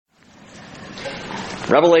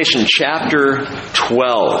Revelation chapter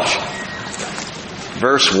 12,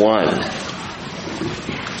 verse 1.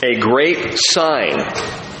 A great sign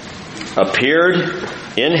appeared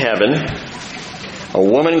in heaven, a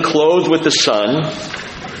woman clothed with the sun,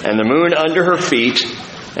 and the moon under her feet,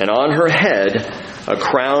 and on her head a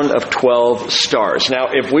crown of 12 stars. Now,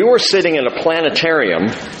 if we were sitting in a planetarium,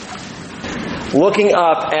 looking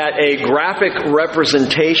up at a graphic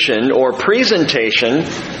representation or presentation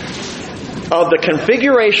of the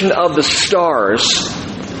configuration of the stars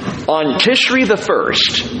on Tishri the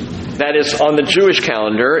 1st, that is on the Jewish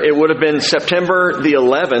calendar, it would have been September the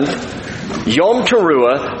 11th, Yom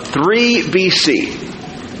Teruah, 3 BC.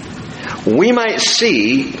 We might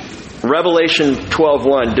see Revelation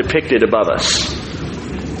 12:1 depicted above us.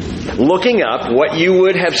 Looking up what you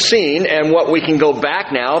would have seen and what we can go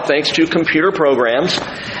back now, thanks to computer programs,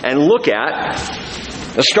 and look at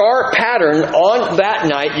the star pattern on that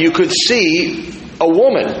night, you could see a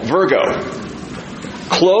woman, Virgo,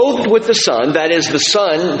 clothed with the sun, that is the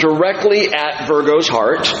sun directly at Virgo's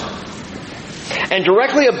heart, and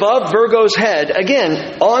directly above Virgo's head,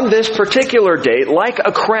 again, on this particular date, like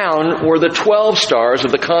a crown, were the 12 stars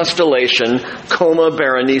of the constellation Coma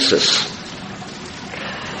Berenices.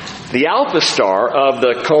 The alpha star of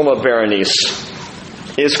the Coma Berenice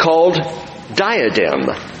is called Diadem.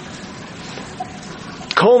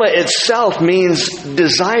 Coma itself means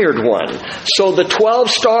desired one. So the 12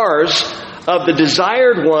 stars of the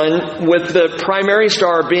desired one, with the primary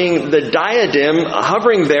star being the diadem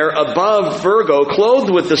hovering there above Virgo,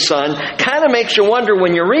 clothed with the sun, kind of makes you wonder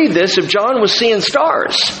when you read this if John was seeing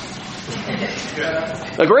stars.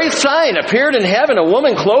 A great sign appeared in heaven, a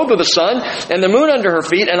woman clothed with the sun and the moon under her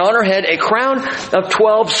feet, and on her head a crown of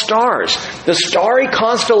 12 stars. The starry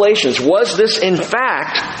constellations. Was this in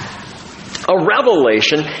fact a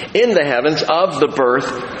revelation in the heavens of the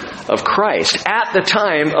birth of Christ? At the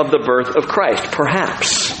time of the birth of Christ,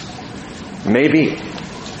 perhaps. Maybe.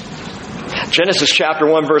 Genesis chapter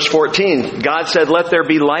 1 verse 14, God said, "Let there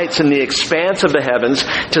be lights in the expanse of the heavens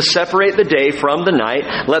to separate the day from the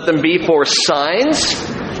night. Let them be for signs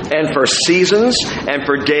and for seasons and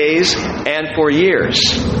for days and for years."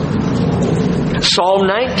 Psalm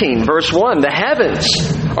 19 verse 1, the heavens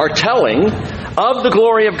are telling of the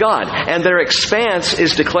glory of God, and their expanse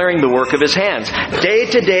is declaring the work of His hands. Day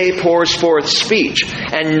to day pours forth speech,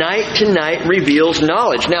 and night to night reveals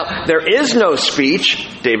knowledge. Now, there is no speech,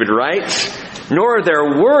 David writes, nor are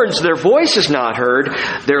there words, their voice is not heard.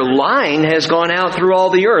 Their line has gone out through all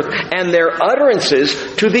the earth, and their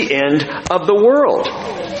utterances to the end of the world.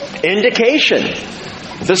 Indication.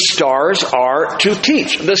 The stars are to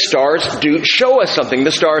teach. The stars do show us something.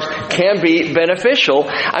 The stars can be beneficial.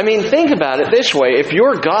 I mean, think about it this way. If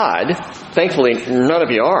you're God, thankfully none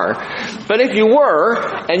of you are, but if you were,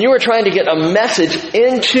 and you were trying to get a message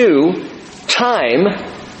into time,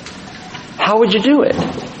 how would you do it?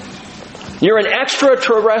 You're an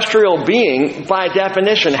extraterrestrial being by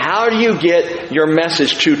definition. How do you get your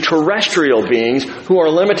message to terrestrial beings who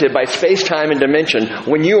are limited by space, time, and dimension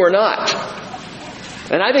when you are not?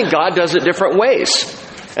 And I think God does it different ways.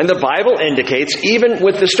 And the Bible indicates, even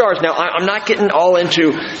with the stars. Now, I'm not getting all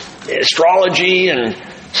into astrology and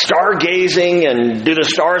stargazing and do the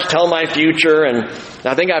stars tell my future. And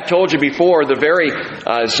I think I've told you before, the very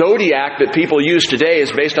zodiac that people use today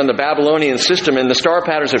is based on the Babylonian system, and the star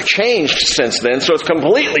patterns have changed since then, so it's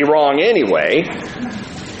completely wrong anyway.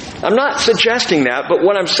 I'm not suggesting that, but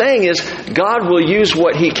what I'm saying is God will use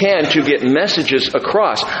what He can to get messages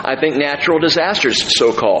across. I think natural disasters,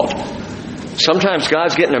 so-called. Sometimes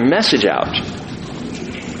God's getting a message out.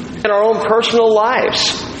 In our own personal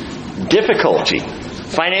lives, difficulty,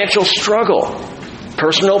 financial struggle,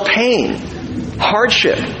 personal pain,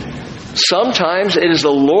 hardship. Sometimes it is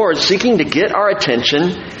the Lord seeking to get our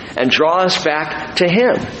attention and draw us back to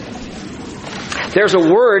Him. There's a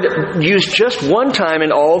word used just one time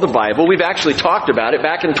in all the Bible. We've actually talked about it.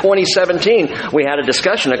 Back in 2017, we had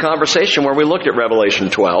a conversation where we looked at Revelation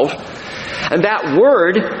 12. And that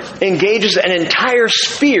word engages an entire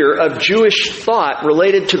sphere of Jewish thought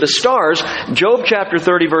related to the stars. Job chapter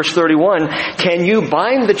 30, verse 31, "Can you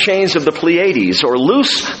bind the chains of the Pleiades or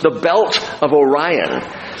loose the belt of Orion?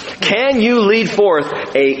 Can you lead forth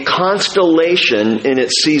a constellation in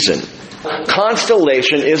its season?"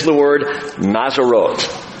 Constellation is the word Mazarot.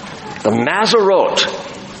 The Mazarot.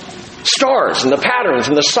 Stars and the patterns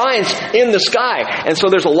and the signs in the sky. And so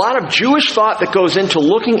there's a lot of Jewish thought that goes into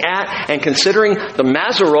looking at and considering the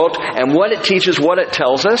Mazarot and what it teaches, what it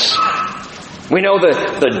tells us. We know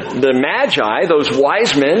the Magi, those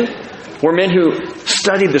wise men, were men who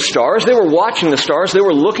studied the stars. They were watching the stars. They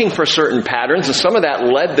were looking for certain patterns, and some of that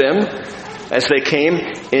led them as they came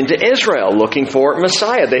into Israel looking for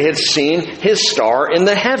Messiah. They had seen his star in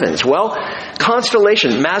the heavens. Well,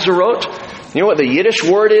 constellation, Mazarot, you know what the Yiddish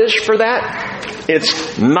word is for that? It's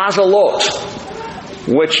mazalot,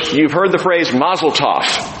 which you've heard the phrase mazel tov.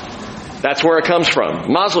 That's where it comes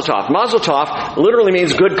from. Mazel tov. Mazel tov literally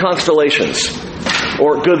means good constellations,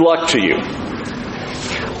 or good luck to you.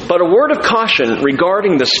 But a word of caution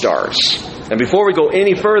regarding the stars. And before we go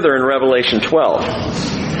any further in Revelation 12,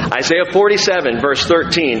 Isaiah 47, verse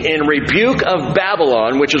 13, in rebuke of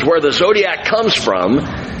Babylon, which is where the zodiac comes from,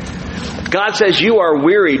 God says, you are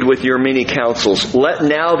wearied with your many counsels. Let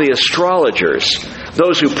now the astrologers,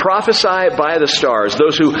 those who prophesy by the stars,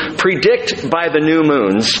 those who predict by the new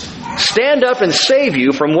moons, stand up and save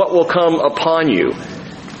you from what will come upon you.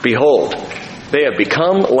 Behold, they have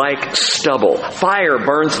become like stubble. Fire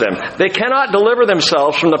burns them. They cannot deliver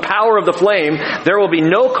themselves from the power of the flame. There will be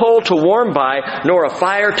no coal to warm by, nor a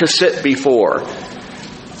fire to sit before.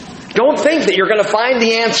 Don't think that you're going to find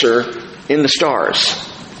the answer in the stars.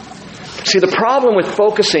 See, the problem with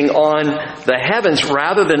focusing on the heavens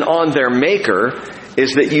rather than on their maker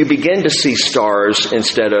is that you begin to see stars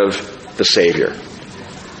instead of the Savior.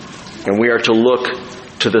 And we are to look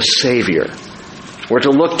to the Savior. We're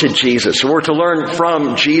to look to Jesus. We're to learn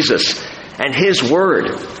from Jesus and His Word.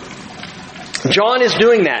 John is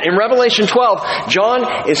doing that. In Revelation 12,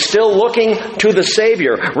 John is still looking to the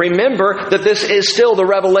Savior. Remember that this is still the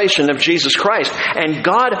revelation of Jesus Christ. And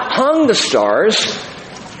God hung the stars.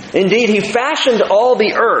 Indeed, He fashioned all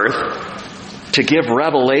the earth to give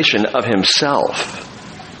revelation of Himself.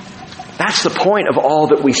 That's the point of all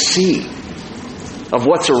that we see, of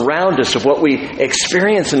what's around us, of what we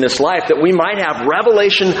experience in this life, that we might have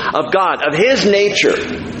revelation of God, of His nature,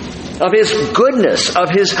 of His goodness, of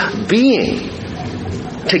His being.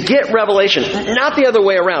 To get revelation, not the other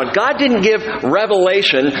way around. God didn't give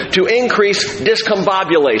revelation to increase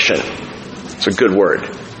discombobulation. It's a good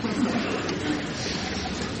word.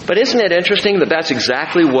 But isn't it interesting that that's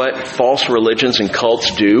exactly what false religions and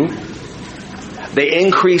cults do? They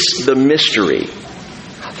increase the mystery.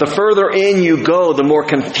 The further in you go, the more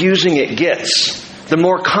confusing it gets, the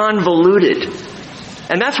more convoluted.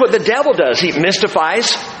 And that's what the devil does. He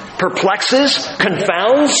mystifies, perplexes,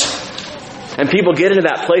 confounds. And people get into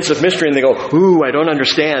that place of mystery and they go, ooh, I don't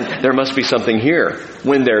understand. There must be something here.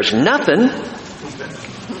 When there's nothing,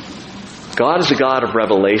 God is a God of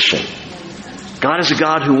revelation. God is a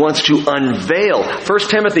God who wants to unveil. 1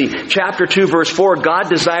 Timothy chapter 2, verse 4, God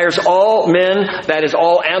desires all men, that is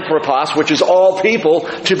all anthropos, which is all people,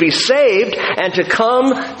 to be saved and to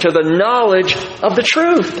come to the knowledge of the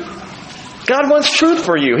truth. God wants truth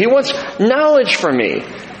for you. He wants knowledge for me.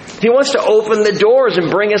 He wants to open the doors and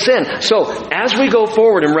bring us in. So, as we go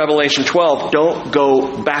forward in Revelation 12, don't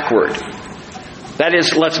go backward. That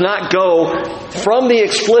is, let's not go from the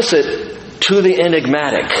explicit to the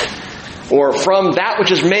enigmatic, or from that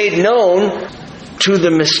which is made known to the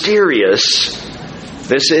mysterious.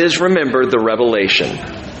 This is, remember, the revelation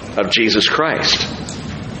of Jesus Christ.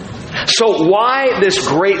 So why this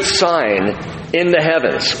great sign in the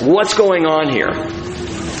heavens? What's going on here?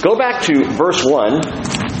 Go back to verse 1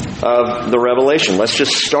 of the Revelation. Let's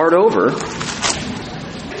just start over.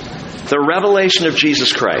 The revelation of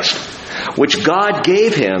Jesus Christ, which God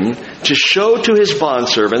gave Him to show to His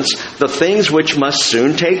bondservants the things which must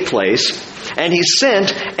soon take place. And He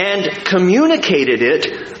sent and communicated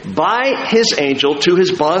it by His angel to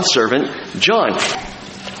His bondservant John.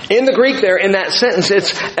 In the Greek there, in that sentence,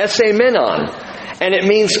 it's esamenon. And it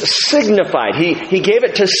means signified. He gave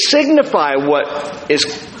it to signify what is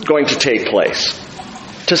going to take place.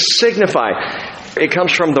 To signify. It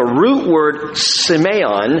comes from the root word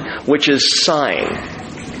semeion, which is sign.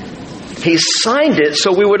 He signed it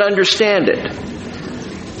so we would understand it.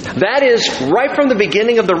 That is, right from the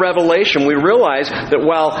beginning of the revelation, we realize that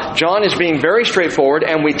while John is being very straightforward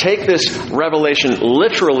and we take this revelation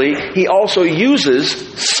literally, he also uses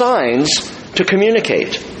signs to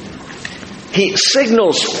communicate. He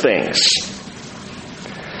signals things.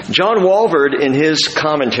 John Walvoord, in his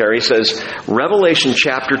commentary, says, Revelation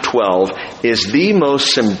chapter 12 is the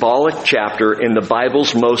most symbolic chapter in the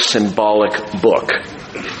Bible's most symbolic book.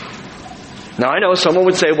 Now, I know someone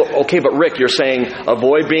would say, well, okay, but Rick, you're saying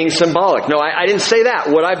avoid being symbolic. No, I didn't say that.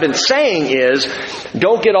 What I've been saying is,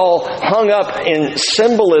 don't get all hung up in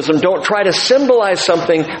symbolism. Don't try to symbolize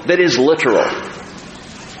something that is literal.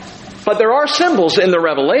 But there are symbols in the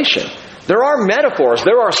Revelation. There are metaphors.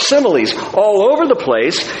 There are similes all over the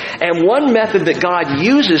place. And one method that God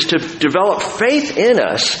uses to develop faith in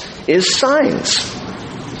us is signs.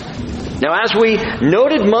 Now, as we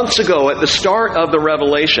noted months ago at the start of the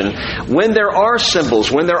Revelation, when there are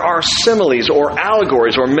symbols, when there are similes or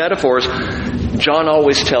allegories or metaphors, John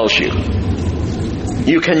always tells you.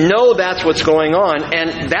 You can know that's what's going on,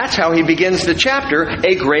 and that's how he begins the chapter.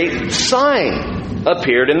 A great sign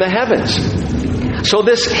appeared in the heavens. So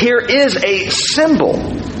this here is a symbol.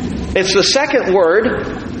 It's the second word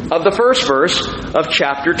of the first verse of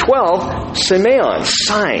chapter 12, semeion,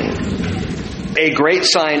 sign. A great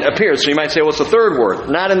sign appears. So you might say, what's the third word?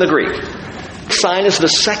 Not in the Greek. Sign is the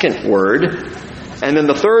second word. And then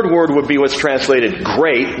the third word would be what's translated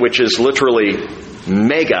great, which is literally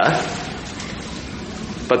mega.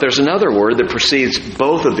 But there's another word that precedes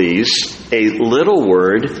both of these, a little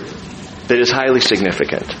word that is highly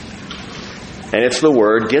significant. And it's the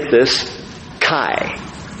word, get this, kai.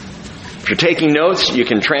 If you're taking notes, you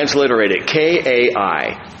can transliterate it,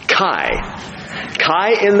 K-A-I, kai.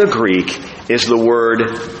 Kai in the Greek is the word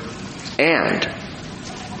and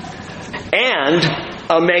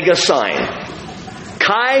a mega sign.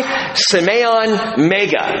 Kai, semeion,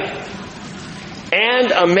 mega.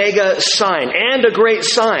 And a mega sign. And a great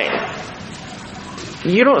sign.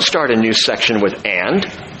 You don't start a new section with and.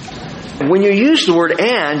 When you use the word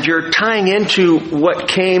and, you're tying into what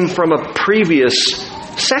came from a previous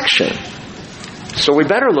section. So we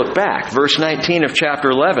better look back. Verse 19 of chapter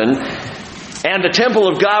 11. And the temple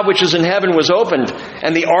of God which is in heaven was opened,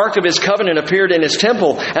 and the ark of his covenant appeared in his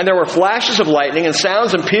temple, and there were flashes of lightning, and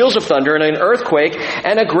sounds and peals of thunder, and an earthquake,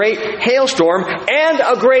 and a great hailstorm, and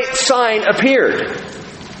a great sign appeared.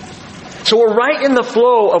 So we're right in the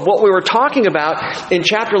flow of what we were talking about in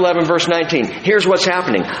chapter 11, verse 19. Here's what's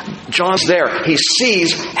happening. John's there. He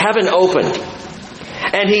sees heaven opened.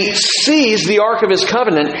 And he sees the Ark of His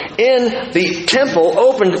Covenant in the temple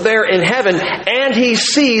opened there in heaven, and he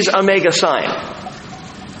sees a mega sign.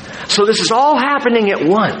 So this is all happening at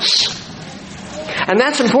once. And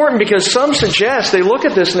that's important because some suggest, they look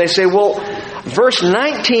at this and they say, well, verse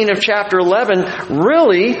 19 of chapter 11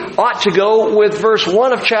 really ought to go with verse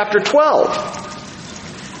 1 of chapter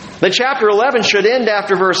 12. The chapter 11 should end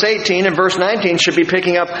after verse 18, and verse 19 should be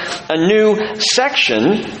picking up a new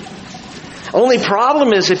section. Only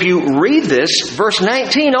problem is if you read this, verse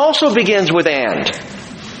 19 also begins with and.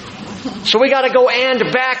 So we got to go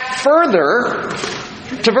and back further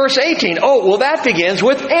to verse 18. Oh, well that begins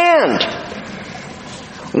with and.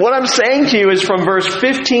 What I'm saying to you is from verse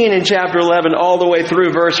 15 in chapter 11 all the way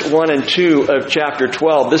through verse 1 and 2 of chapter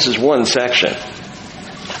 12, this is one section.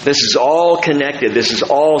 This is all connected. This is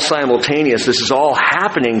all simultaneous. This is all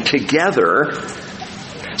happening together.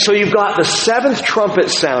 So you've got the seventh trumpet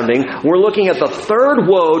sounding. We're looking at the third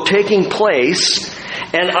woe taking place.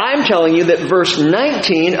 And I'm telling you that verse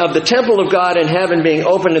 19 of the temple of God in heaven being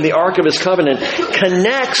opened in the Ark of His Covenant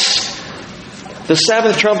connects the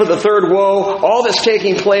seventh trumpet, the third woe, all that's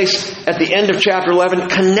taking place at the end of chapter 11,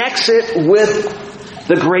 connects it with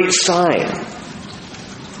the great sign.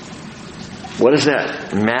 What does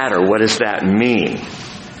that matter? What does that mean?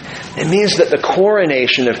 It means that the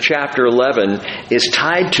coronation of chapter 11 is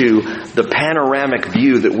tied to the panoramic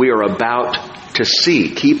view that we are about to see.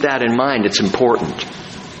 Keep that in mind. It's important.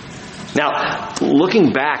 Now,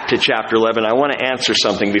 looking back to chapter 11, I want to answer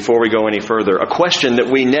something before we go any further. A question that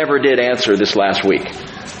we never did answer this last week.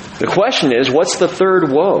 The question is, what's the third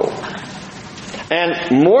woe?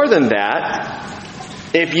 And more than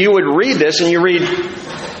that, if you would read this and you read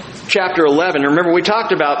chapter 11, remember we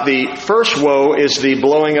talked about the first woe is the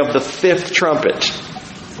blowing of the fifth trumpet.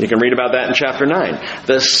 You can read about that in chapter 9.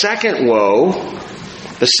 The second woe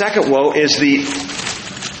is the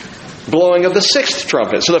blowing of the sixth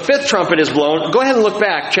trumpet. So the fifth trumpet is blown. Go ahead and look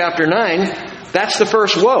back, chapter 9. That's the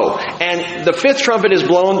first woe. And the fifth trumpet is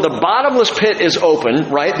blown. The bottomless pit is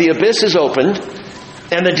opened, right? The abyss is opened.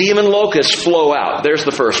 And the demon locusts flow out. There's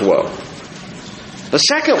the first woe. The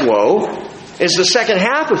second woe is the second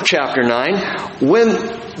half of chapter 9 when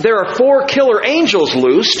there are 4 killer angels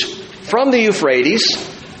loosed from the Euphrates.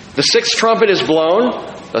 The sixth trumpet is blown.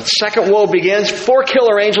 The second woe begins. 4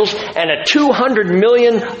 killer angels and a 200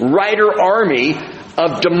 million rider army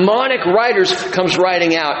of demonic riders comes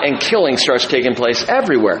riding out, and killing starts taking place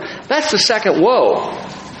everywhere. That's the second woe.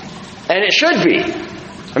 And it should be.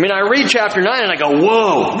 I mean, I read chapter 9 and I go,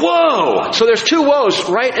 whoa, whoa. So there's 2 woes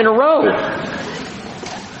right in a row.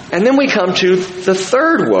 And then we come to the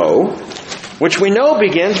third woe, which we know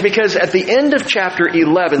begins because at the end of chapter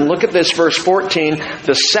 11, look at this, verse 14,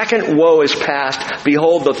 the second woe is past.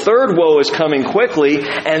 Behold, the third woe is coming quickly.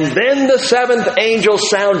 And then the seventh angel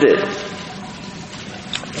sounded.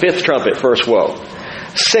 Fifth trumpet, first woe.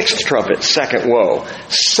 Sixth trumpet, second woe.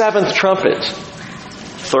 Seventh trumpet,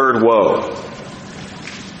 third woe.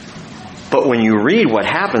 But when you read what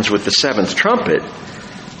happens with the seventh trumpet,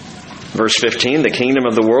 verse 15, the kingdom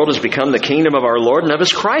of the world has become the kingdom of our Lord and of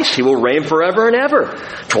His Christ. He will reign forever and ever.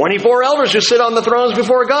 24 elders who sit on the thrones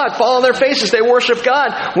before God fall on their faces. They worship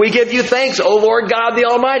God. We give you thanks, O Lord God the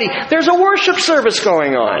Almighty. There's a worship service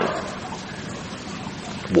going on.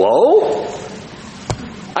 Woe?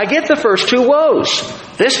 I get the first two woes.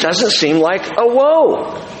 This doesn't seem like a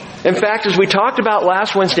woe. In fact, as we talked about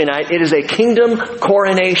last Wednesday night, it is a kingdom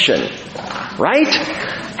coronation. Right?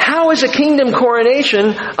 How is a kingdom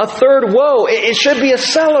coronation a third woe? It should be a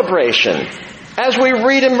celebration. As we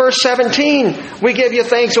read in verse 17, we give you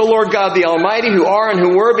thanks, O Lord God the Almighty, who are and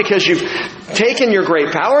who were, because you've taken your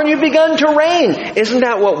great power and you've begun to reign. Isn't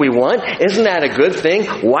that what we want? Isn't that a good thing?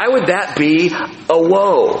 Why would that be a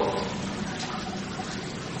woe?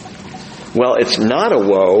 Well, it's not a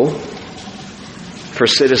woe for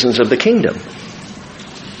citizens of the kingdom.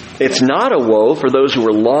 It's not a woe for those who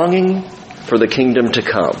are longing for the kingdom to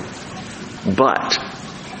come. But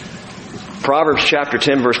Proverbs chapter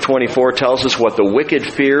 10 verse 24 tells us what the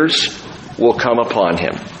wicked fears will come upon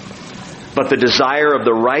him. But the desire of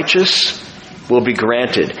the righteous will be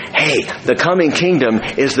granted. Hey, the coming kingdom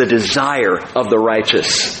is the desire of the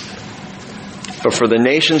righteous. But for the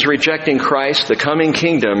nations rejecting Christ, the coming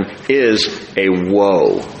kingdom is a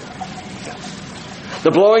woe. The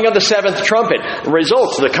blowing of the seventh trumpet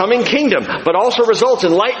results in the coming kingdom, but also results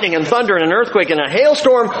in lightning and thunder and an earthquake and a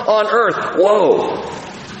hailstorm on earth. Woe!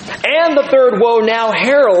 And the third woe now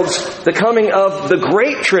heralds the coming of the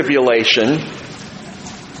great tribulation.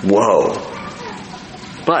 Woe!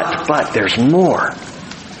 But there's more.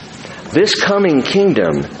 This coming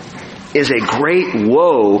kingdom is a great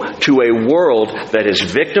woe to a world that is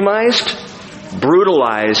victimized,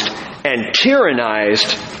 brutalized, and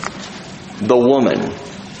tyrannized the woman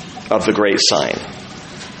of the great sign.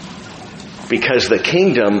 Because the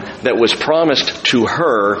kingdom that was promised to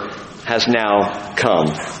her has now come.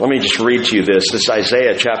 Let me just read to you this. This is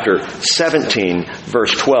Isaiah chapter 17,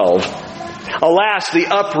 verse 12. Alas, the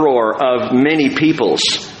uproar of many peoples,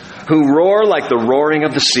 who roar like the roaring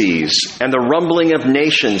of the seas, and the rumbling of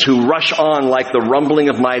nations, who rush on like the rumbling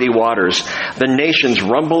of mighty waters. The nations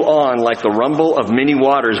rumble on like the rumble of many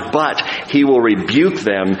waters, but He will rebuke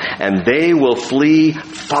them, and they will flee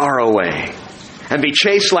far away, and be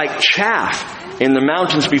chased like chaff in the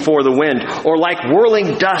mountains before the wind, or like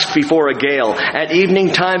whirling dust before a gale. At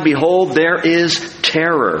evening time, behold, there is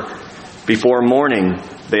terror. Before morning,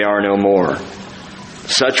 they are no more.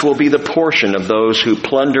 Such will be the portion of those who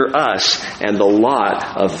plunder us, and the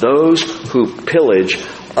lot of those who pillage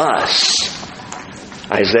us.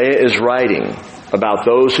 Isaiah is writing about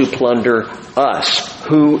those who plunder us.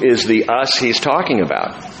 Who is the us he's talking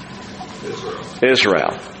about?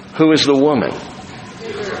 Israel. Who is the woman?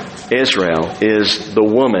 Israel is the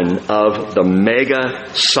woman of the mega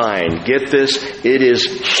sign. Get this, it is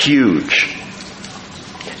huge.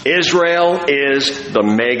 Israel is the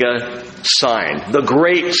mega sign, the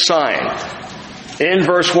great sign. In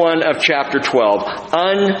verse 1 of chapter 12,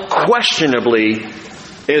 unquestionably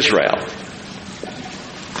Israel.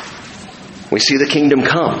 We see the kingdom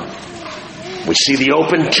come. We see the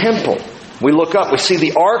open temple. We look up, we see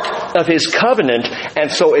the ark of His covenant,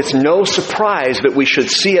 and so it's no surprise that we should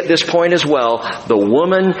see at this point as well the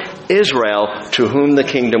woman Israel to whom the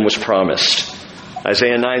kingdom was promised.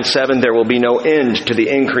 Isaiah 9:7, there will be no end to the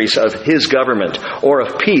increase of His government or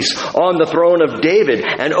of peace on the throne of David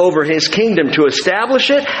and over His kingdom, to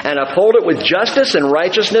establish it and uphold it with justice and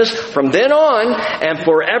righteousness from then on and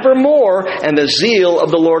forevermore, and the zeal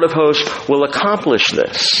of the Lord of hosts will accomplish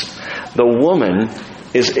this. The woman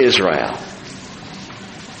is Israel.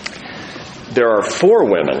 There are 4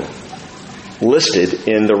 women listed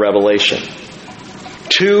in the Revelation.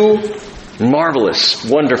 2 marvelous,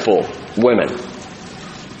 wonderful women.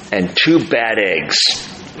 And 2 bad eggs.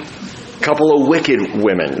 A couple of wicked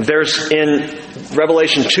women. There's in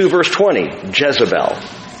Revelation 2 verse 20, Jezebel.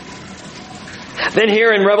 Then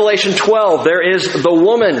here in Revelation 12, there is the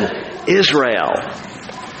woman, Israel.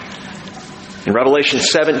 In Revelation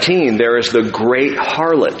 17, there is the great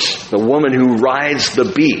harlot, the woman who rides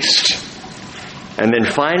the beast. And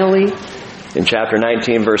then finally, in chapter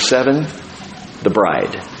 19 verse 7, the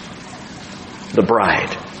bride. The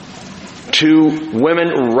bride. 2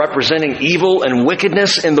 women representing evil and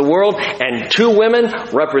wickedness in the world, and 2 women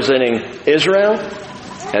representing Israel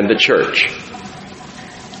and the church.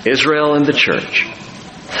 Israel and the church.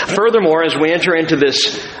 Furthermore, as we enter into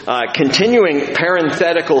this continuing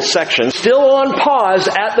parenthetical section, still on pause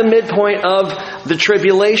at the midpoint of the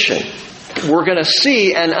tribulation, we're going to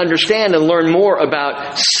see and understand and learn more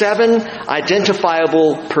about 7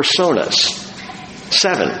 identifiable personas.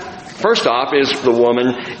 7. First off is the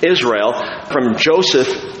woman Israel, from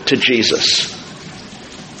Joseph to Jesus.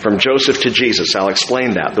 From Joseph to Jesus. I'll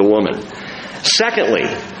explain that, the woman. Secondly,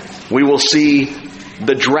 we will see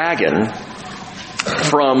the dragon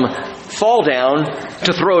from fall down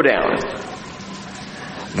to throw down.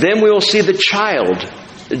 Then we will see the child,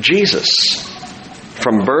 Jesus,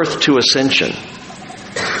 from birth to ascension.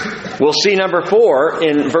 We'll see number 4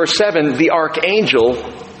 in verse 7, the archangel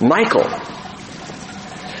Michael.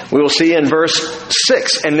 We will see in verse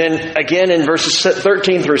 6, and then again in verses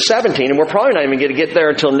 13 through 17, and we're probably not even going to get there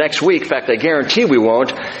until next week. In fact, I guarantee we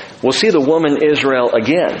won't. We'll see the woman Israel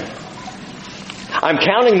again. I'm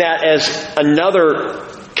counting that as another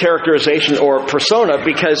characterization or persona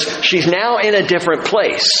because she's now in a different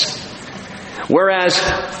place. Whereas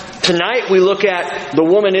tonight we look at the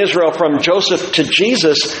woman Israel from Joseph to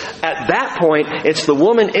Jesus. At that point, it's the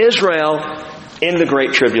woman Israel in the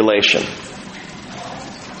Great Tribulation.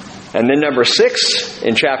 And then number 6,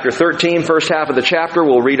 in chapter 13, first half of the chapter,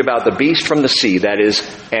 we'll read about the beast from the sea, that is,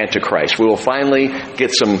 Antichrist. We will finally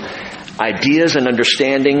get some ideas and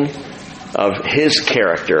understanding of his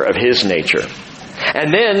character, of his nature.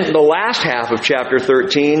 And then the last half of chapter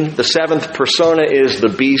 13, the 7th persona is the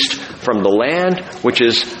beast from the land, which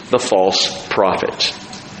is the false prophet.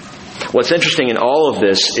 What's interesting in all of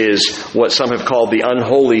this is what some have called the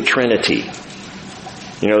unholy trinity.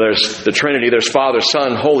 You know, there's the Trinity, there's Father,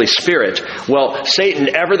 Son, Holy Spirit. Well,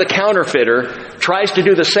 Satan, ever the counterfeiter, tries to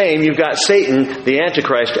do the same. You've got Satan, the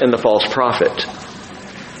Antichrist, and the false prophet.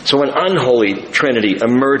 So an unholy Trinity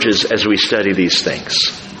emerges as we study these things.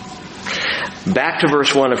 Back to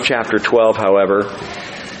verse 1 of chapter 12, however.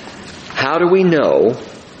 How do we know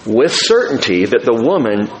with certainty that the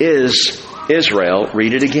woman is Israel?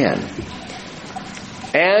 Read it again.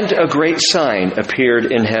 And a great sign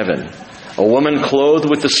appeared in heaven. A woman clothed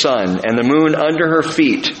with the sun, and the moon under her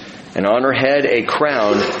feet, and on her head a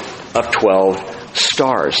crown of 12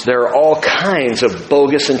 stars. There are all kinds of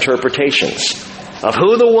bogus interpretations of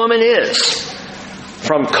who the woman is.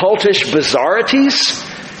 From cultish bizarrities,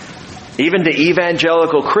 even to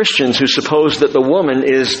evangelical Christians who suppose that the woman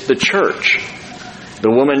is the church. The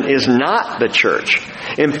woman is not the church.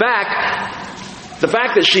 In fact, the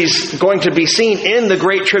fact that she's going to be seen in the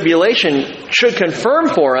Great Tribulation should confirm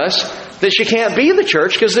for us that she can't be the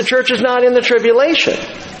church because the church is not in the tribulation.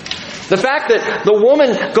 The fact that the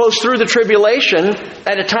woman goes through the tribulation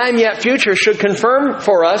at a time yet future should confirm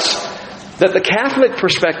for us that the Catholic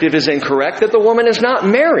perspective is incorrect, that the woman is not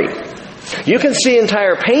married. You can see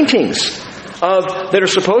entire paintings that are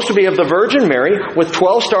supposed to be of the Virgin Mary with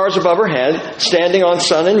 12 stars above her head, standing on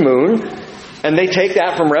sun and moon. And they take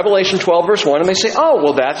that from Revelation 12 verse 1 and they say, oh,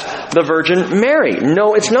 well, that's the Virgin Mary.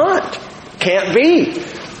 No, it's not. Can't be.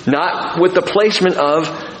 Not with the placement of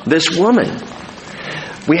this woman.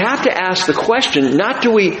 We have to ask the question, not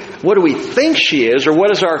what do we think she is, or what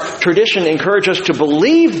does our tradition encourage us to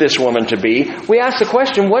believe this woman to be? We ask the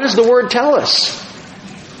question, what does the Word tell us?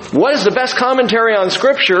 What does the best commentary on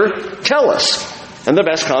Scripture tell us? And the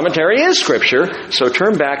best commentary is Scripture. So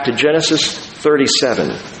turn back to Genesis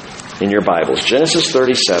 37 in your Bibles. Genesis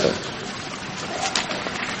 37.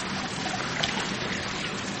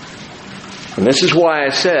 And this is why I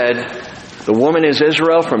said the woman is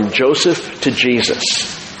Israel from Joseph to Jesus.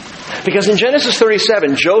 Because in Genesis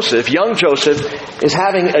 37, young Joseph, is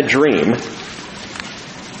having a dream.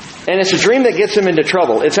 And it's a dream that gets him into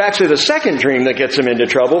trouble. It's actually the second dream that gets him into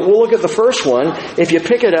trouble. We'll look at the first one. If you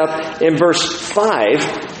pick it up in verse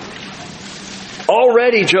 5,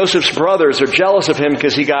 already Joseph's brothers are jealous of him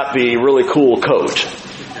because he got the really cool coat.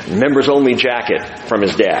 Members only jacket from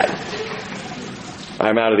his dad.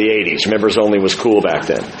 I'm out of the 80s. Members only was cool back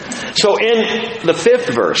then. So in the 5th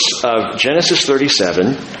verse of Genesis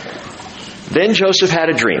 37, then Joseph had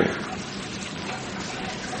a dream.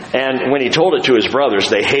 And when he told it to his brothers,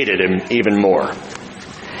 they hated him even more.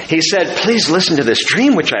 He said, please listen to this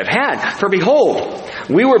dream which I've had. For behold,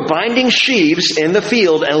 we were binding sheaves in the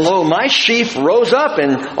field, and lo, my sheaf rose up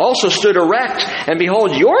and also stood erect. And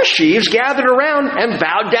behold, your sheaves gathered around and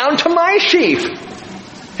bowed down to my sheaf.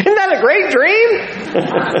 Isn't that a great dream?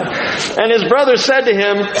 And his brothers said to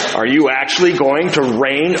him, are you actually going to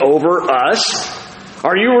reign over us?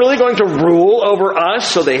 Are you really going to rule over us?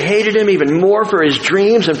 So they hated him even more for his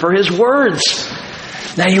dreams and for his words.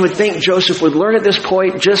 Now you would think Joseph would learn at this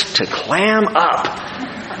point just to clam up.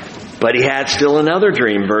 But he had still another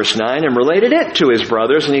dream, verse 9, and related it to his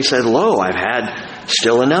brothers. And he said, lo, I've had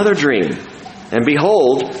still another dream. And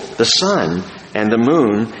behold, the sun and the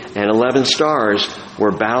moon and 11 stars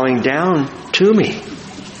were bowing down to me.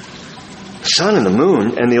 sun and the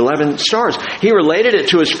moon and the 11 stars. He related it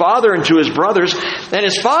to his father and to his brothers, and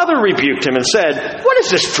his father rebuked him and said, "What is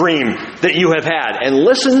this dream that you have had?" And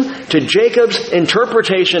listen to Jacob's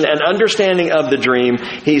interpretation and understanding of the dream.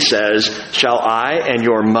 He says, "Shall I and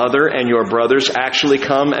your mother and your brothers actually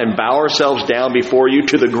come and bow ourselves down before you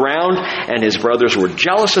to the ground?" And his brothers were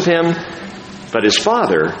jealous of him, but his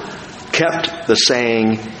father kept the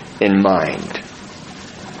saying in mind.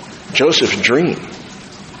 Joseph's dream.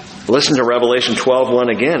 Listen to Revelation 12:1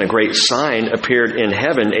 again. "A great sign appeared in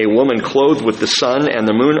heaven, a woman clothed with the sun and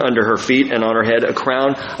the moon under her feet, and on her head a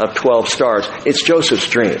crown of 12 stars. It's Joseph's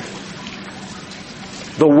dream.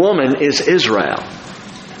 The woman is Israel.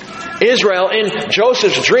 Israel, in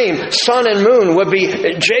Joseph's dream, sun and moon would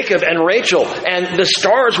be Jacob and Rachel, and the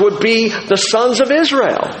stars would be the sons of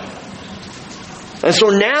Israel. And so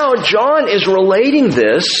now John is relating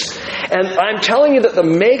this, and I'm telling you that the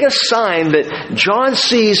mega sign that John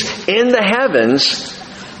sees in the heavens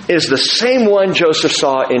is the same one Joseph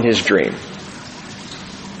saw in his dream.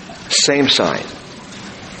 Same sign.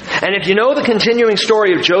 And if you know the continuing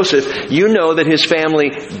story of Joseph, you know that his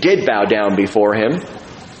family did bow down before him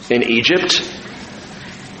in Egypt.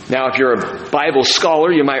 Now, if you're a Bible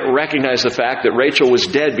scholar, you might recognize the fact that Rachel was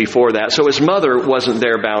dead before that, so his mother wasn't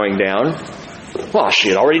there bowing down. Well, she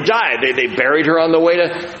had already died. They buried her on the way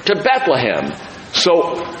to Bethlehem.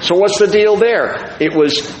 So what's the deal there? It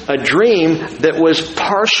was a dream that was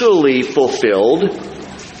partially fulfilled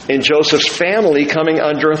in Joseph's family coming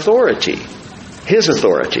under authority, his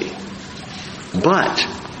authority. But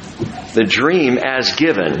the dream as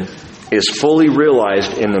given is fully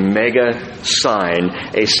realized in the mega sign,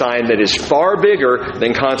 a sign that is far bigger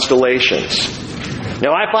than constellations.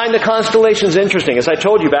 Now, I find the constellations interesting. As I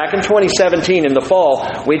told you, back in 2017, in the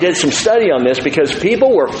fall, we did some study on this because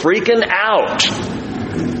people were freaking out.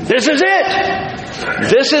 This is it!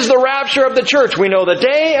 This is the rapture of the church. We know the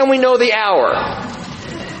day and we know the hour.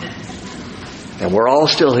 And we're all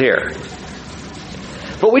still here.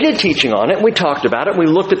 But we did teaching on it. We talked about it. We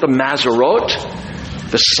looked at the Mazarot,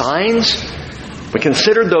 the signs. We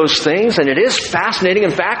considered those things, and it is fascinating. In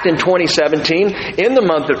fact, in 2017, in the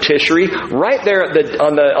month of Tishri, right there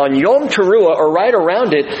on Yom Teruah, or right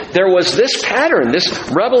around it, there was this pattern. This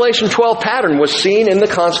Revelation 12 pattern was seen in the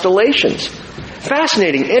constellations.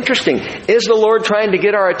 Fascinating, interesting. Is the Lord trying to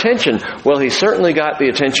get our attention? Well, He certainly got the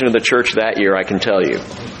attention of the church that year, I can tell you.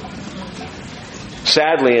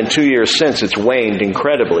 Sadly, in 2 years since, it's waned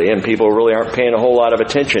incredibly, and people really aren't paying a whole lot of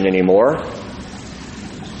attention anymore.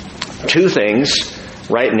 Two things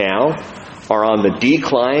right now are on the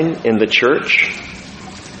decline in the church.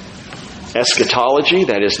 Eschatology,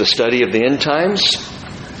 that is the study of the end times,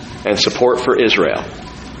 and support for Israel.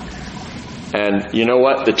 And you know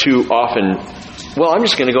what? The two often, well, I'm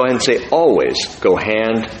just going to go ahead and say always go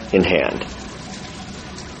hand in hand.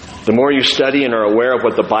 The more you study and are aware of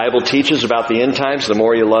what the Bible teaches about the end times, the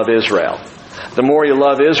more you love Israel. The more you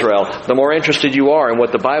love Israel, the more interested you are in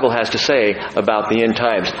what the Bible has to say about the end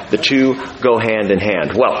times. The two go hand in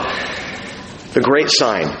hand. Well, the great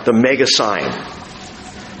sign, the mega sign,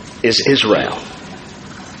 is Israel.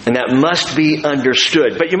 And that must be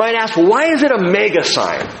understood. But you might ask, well, why is it a mega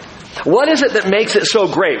sign? What is it that makes it so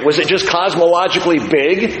great? Was it just cosmologically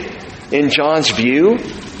big in John's view?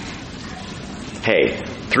 Hey,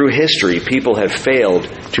 through history, people have failed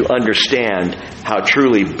to understand how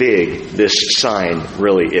truly big this sign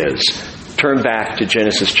really is. Turn back to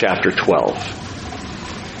Genesis chapter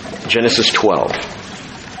 12. Genesis 12.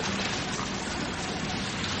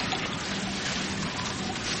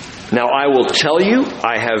 Now, I will tell you,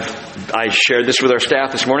 I shared this with our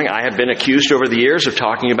staff this morning, I have been accused over the years of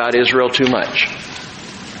talking about Israel too much.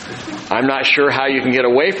 I'm not sure how you can get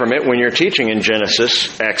away from it when you're teaching in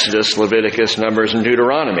Genesis, Exodus, Leviticus, Numbers, and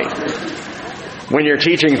Deuteronomy. When you're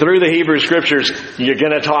teaching through the Hebrew Scriptures, you're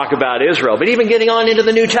going to talk about Israel. But even getting on into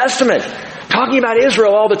the New Testament, talking about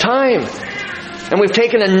Israel all the time. And we've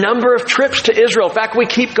taken a number of trips to Israel. In fact, we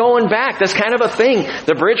keep going back. That's kind of a thing.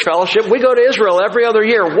 The Bridge Fellowship, we go to Israel every other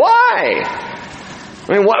year. Why?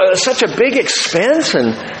 I mean, such a big expense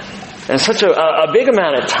and such a big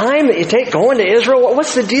amount of time that you take going to Israel.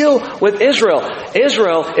 What's the deal with Israel?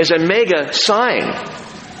 Israel is a mega sign.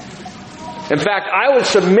 In fact, I would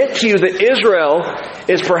submit to you that Israel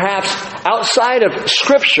is perhaps outside of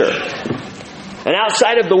Scripture and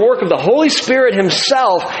outside of the work of the Holy Spirit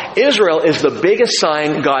Himself, Israel is the biggest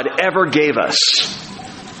sign God ever gave us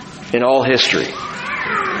in all history.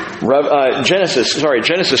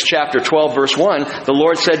 Genesis chapter 12, verse 1, the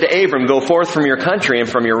Lord said to Abram, "Go forth from your country and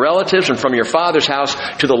from your relatives and from your father's house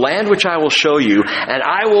to the land which I will show you, and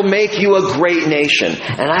I will make you a great nation,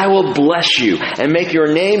 and I will bless you, and make your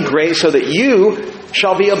name great so that you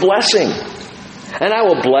shall be a blessing. And I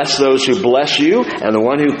will bless those who bless you, and the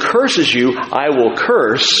one who curses you I will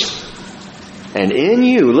curse. And in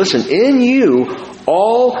you, listen, in you,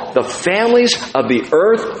 all the families of the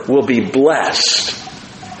earth will be blessed.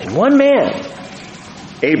 And one man,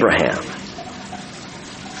 Abraham."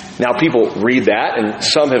 Now people read that, and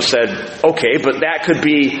some have said, okay, but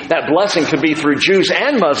that blessing could be through Jews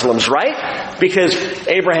and Muslims, right? Because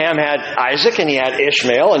Abraham had Isaac and he had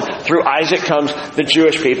Ishmael, and through Isaac comes the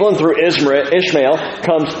Jewish people, and through Ishmael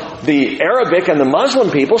comes the Arabic and the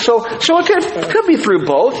Muslim people. So it could be through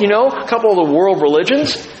both, a couple of the world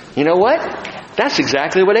religions. You know what? That's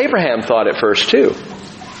exactly what Abraham thought at first too.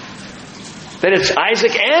 That it's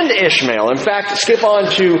Isaac and Ishmael. In fact, skip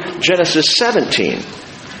on to Genesis 17.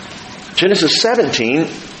 Genesis 17,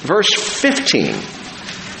 verse 15.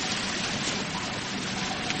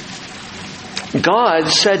 God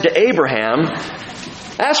said to Abraham,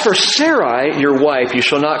 "As for Sarai, your wife, you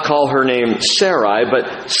shall not call her name Sarai,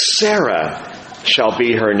 but Sarah shall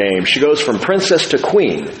be her name." She goes from princess to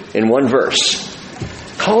queen in one verse.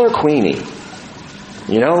 Call her Queenie.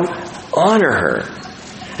 Honor her.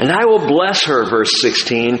 "And I will bless her," verse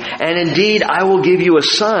 16, "and indeed I will give you a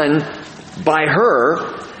son by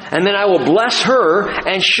her. And then I will bless her,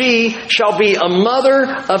 and she shall be a mother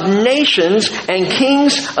of nations, and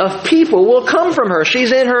kings of people will come from her."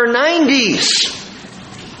 She's in her 90s.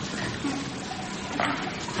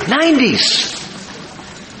 90s.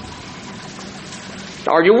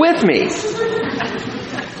 Are you with me?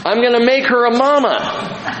 I'm going to make her a mama.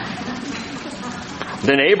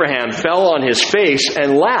 Then Abraham fell on his face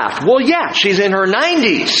and laughed. Well, yeah, she's in her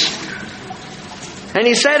 90s. And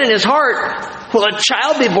he said in his heart, "Will a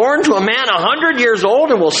child be born to a man 100 years old?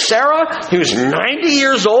 And will Sarah, who's 90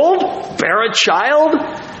 years old, bear a child?"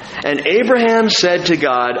 And Abraham said to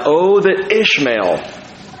God, "Oh, that Ishmael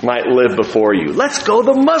might live before you." Let's go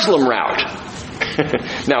the Muslim route.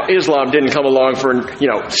 Now, Islam didn't come along for,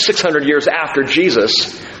 600 years after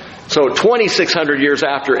Jesus. So 2,600 years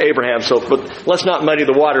after Abraham. But let's not muddy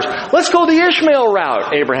the waters. Let's go the Ishmael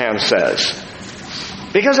route, Abraham says.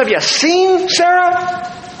 Because have you seen Sarah?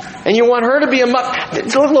 And you want her to be a mother.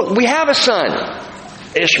 Look, we have a son,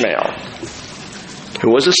 Ishmael,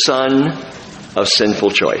 who was a son of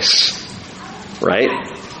sinful choice. Right?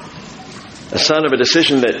 A son of a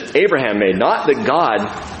decision that Abraham made, not that God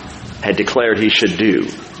had declared he should do.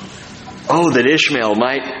 "Oh, that Ishmael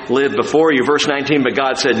might live before you." Verse 19, but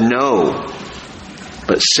God said, "No.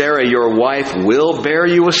 But Sarah, your wife, will bear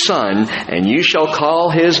you a son, and you shall call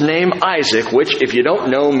his name Isaac," which, if you don't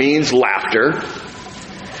know, means laughter.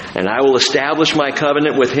 "And I will establish my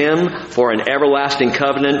covenant with him for an everlasting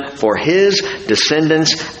covenant for his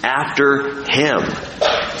descendants after him."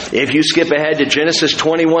 If you skip ahead to Genesis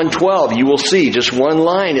 21:12, you will see just one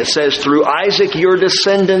line. It says, "Through Isaac your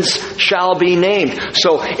descendants shall be named."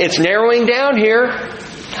 So it's narrowing down here.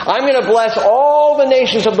 I'm going to bless all the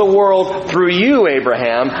nations of the world through you,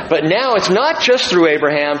 Abraham. But now it's not just through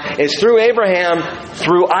Abraham. It's through Abraham,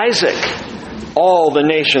 through Isaac. All the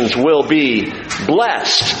nations will be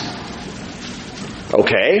blessed.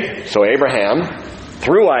 Okay, so Abraham,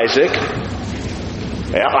 through Isaac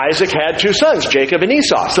had two sons, Jacob and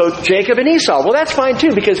Esau. So Jacob and Esau, well, that's fine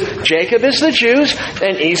too, because Jacob is the Jews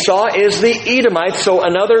and Esau is the Edomites, so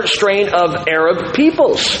another strain of Arab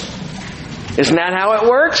peoples. Isn't that how it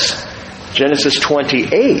works? Genesis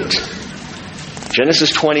 28.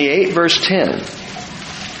 Genesis 28, verse 10.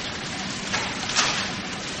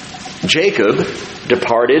 Jacob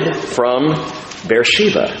departed from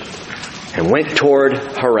Beersheba and went toward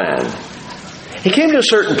Haran. He came to a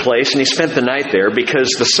certain place and he spent the night there because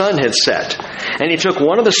the sun had set. And he took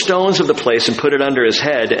one of the stones of the place and put it under his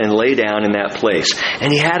head and lay down in that place.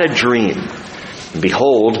 And he had a dream. And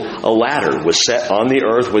behold, a ladder was set on the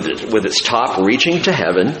earth with its top reaching to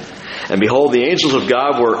heaven. And behold, the angels of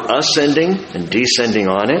God were ascending and descending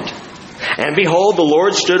on it. And behold, the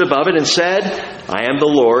Lord stood above it and said, "I am the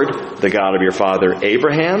Lord, the God of your father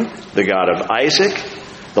Abraham, the God of Isaac.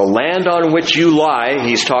 The land on which you lie,"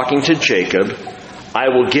 he's talking to Jacob, "I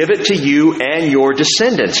will give it to you and your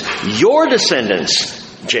descendants. Your descendants,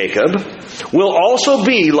 Jacob, will also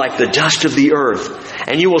be like the dust of the earth.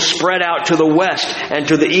 And you will spread out to the west and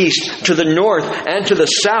to the east, to the north and to the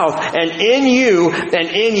south. And in you and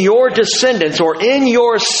in your descendants," or in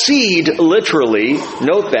your seed, literally,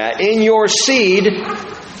 note that, in your seed,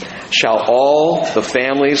 shall all the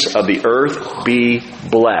families of the earth be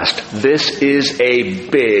blessed. This is a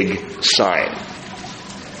big sign.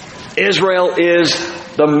 Israel is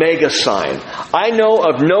the mega sign. I know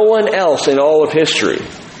of no one else in all of history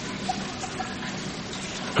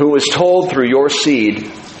who was told through your seed,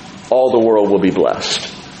 all the world will be blessed.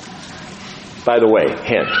 By the way,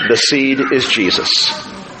 hint, the seed is Jesus,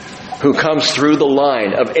 who comes through the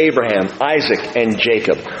line of Abraham, Isaac, and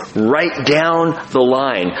Jacob, right down the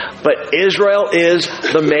line. But Israel is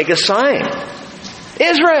the mega sign.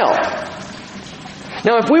 Israel!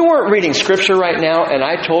 Now, if we weren't reading Scripture right now, and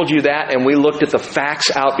I told you that, and we looked at the facts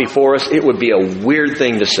out before us, it would be a weird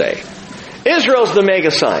thing to say. Israel's the mega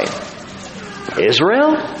sign.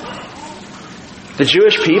 Israel? The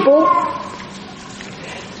Jewish people?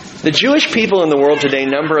 The Jewish people in the world today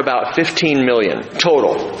number about 15 million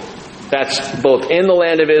total. That's both in the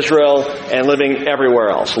land of Israel and living everywhere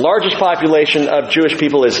else. Largest population of Jewish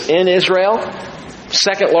people is in Israel.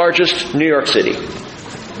 Second largest, New York City.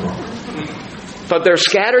 But they're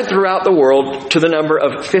scattered throughout the world to the number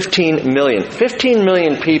of 15 million. 15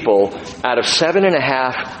 million people out of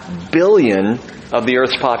 7.5 billion of the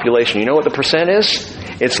earth's population. You know what the percent is?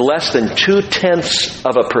 It's less than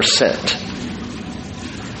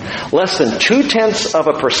 0.2%. Less than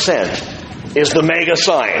 0.2% is the mega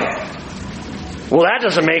sign. Well, that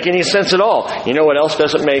doesn't make any sense at all. You know what else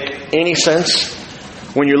doesn't make any sense?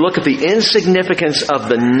 When you look at the insignificance of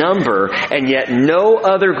the number, and yet no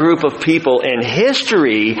other group of people in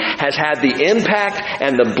history has had the impact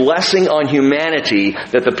and the blessing on humanity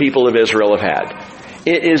that the people of Israel have had.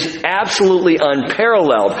 It is absolutely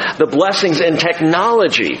unparalleled. The blessings in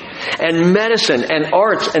technology and medicine and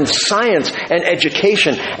arts and science and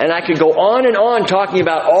education. And I could go on talking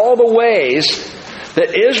about all the ways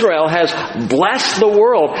that Israel has blessed the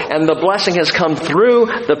world, and the blessing has come through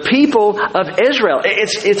the people of Israel.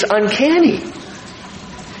 It's uncanny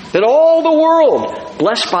that all the world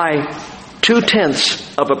blessed by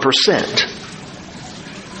 0.2%.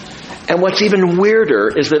 And what's even weirder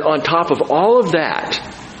is that on top of all of that,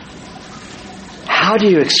 how do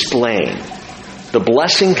you explain the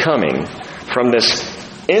blessing coming from this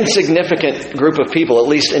insignificant group of people, at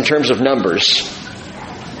least in terms of numbers,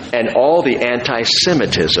 and all the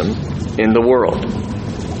anti-Semitism in the world?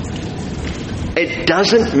 It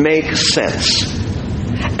doesn't make sense.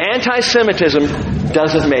 Anti-Semitism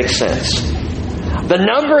doesn't make sense. The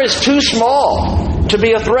number is too small to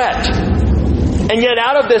be a threat. And yet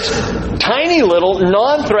out of this tiny little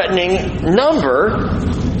non-threatening number,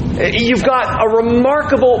 you've got a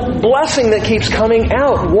remarkable blessing that keeps coming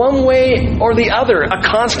out one way or the other. A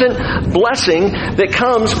constant blessing that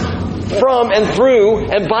comes from and through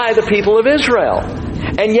and by the people of Israel.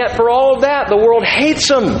 And yet for all of that, the world hates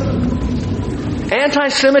them.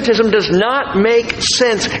 Anti-Semitism does not make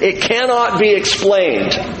sense. It cannot be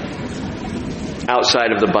explained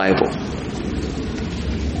outside of the Bible.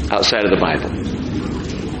 Outside of the Bible.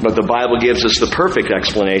 But the Bible gives us the perfect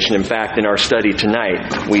explanation. In fact, in our study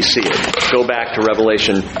tonight, we see it. Go back to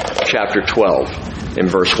Revelation chapter 12 in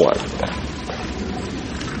verse 1.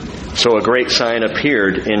 So a great sign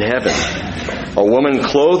appeared in heaven. A woman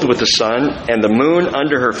clothed with the sun and the moon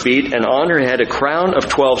under her feet, and on her head a crown of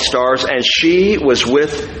 12 stars, and she was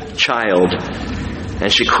with child.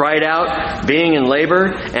 And she cried out, being in labor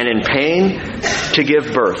and in pain, to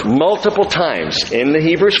give birth. Multiple times in the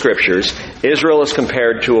Hebrew Scriptures, Israel is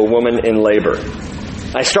compared to a woman in labor.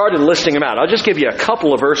 I started listing them out. I'll just give you a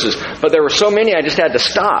couple of verses, but there were so many I just had to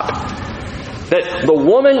stop. That the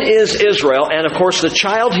woman is Israel, and of course the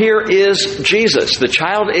child here is Jesus. The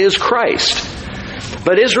child is Christ.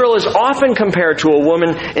 But Israel is often compared to a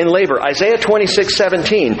woman in labor. Isaiah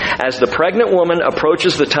 26:17, as the pregnant woman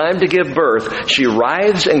approaches the time to give birth, she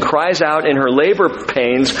writhes and cries out in her labor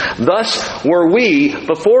pains, "Thus were we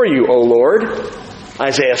before you, O Lord,"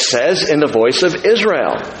 Isaiah says in the voice of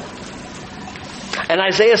Israel. And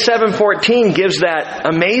Isaiah 7:14 gives that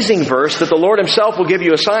amazing verse that the Lord himself will give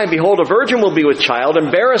you a sign. Behold, a virgin will be with child and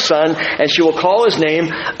bear a son, and she will call his name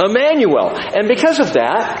Emmanuel. And because of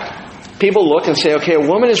that, people look and say, okay, a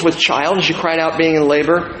woman is with child, and she cried out being in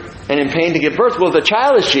labor and in pain to give birth. Well, the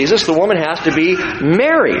child is Jesus. The woman has to be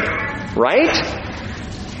married, right?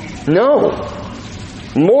 No.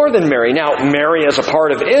 More than Mary. Now, Mary as a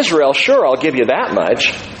part of Israel, sure, I'll give you that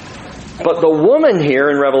much. But the woman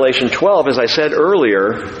here in Revelation 12, as I said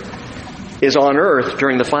earlier, is on earth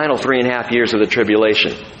during the final 3.5 years of the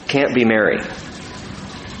tribulation. Can't be Mary.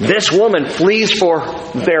 This woman flees for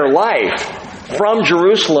their life from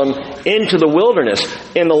Jerusalem into the wilderness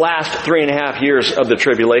in the last 3.5 years of the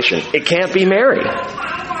tribulation. It can't be Mary.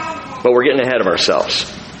 But we're getting ahead of ourselves.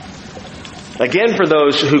 Again, for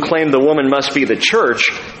those who claim the woman must be the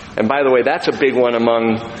church, and by the way, that's a big one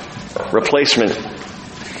among replacement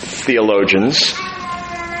theologians.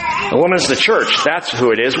 The woman's the church. That's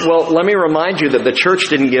who it is. Well, let me remind you that the church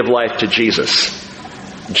didn't give life to Jesus.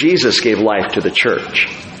 Jesus gave life to the church.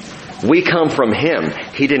 We come from Him.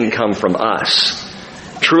 He didn't come from us.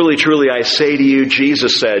 Truly, truly, I say to you,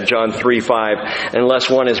 Jesus said, John 3:5, unless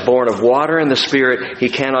one is born of water and the Spirit, he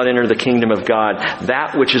cannot enter the kingdom of God.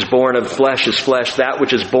 That which is born of flesh is flesh. That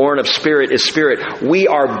which is born of Spirit is spirit. We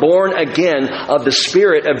are born again of the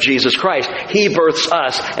Spirit of Jesus Christ. He births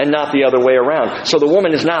us and not the other way around. So the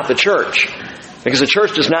woman is not the church, because the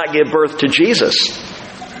church does not give birth to Jesus.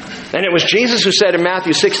 And it was Jesus who said in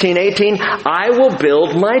Matthew 16:18, I will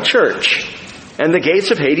build my church, and the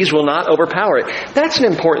gates of Hades will not overpower it. That's an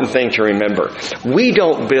important thing to remember. We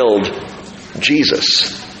don't build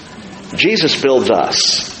Jesus. Jesus builds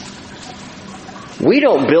us. We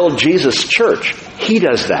don't build Jesus' church. He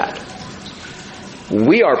does that.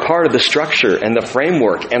 We are part of the structure and the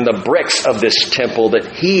framework and the bricks of this temple that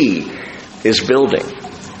He is building.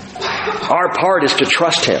 Our part is to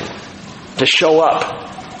trust Him, to show up,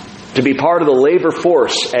 to be part of the labor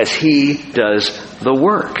force as He does the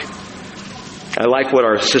work. I like what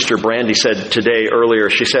our sister Brandy said today earlier.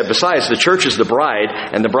 She said, besides, the church is the bride,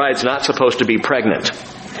 and the bride's not supposed to be pregnant.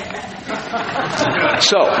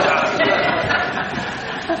 So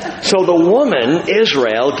the woman,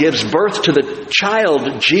 Israel, gives birth to the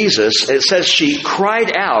child, Jesus. It says she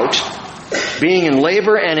cried out, being in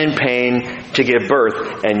labor and in pain, to give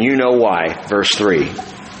birth. And you know why. Verse 3.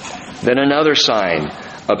 Then another sign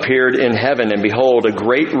appeared in heaven, and behold, a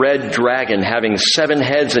great red dragon having 7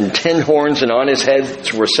 heads and 10 horns, and on his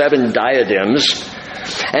heads were 7 diadems.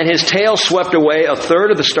 And his tail swept away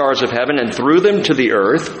 1/3 of the stars of heaven and threw them to the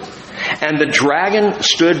earth. And the dragon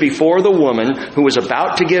stood before the woman who was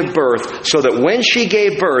about to give birth, so that when she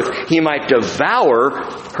gave birth, he might devour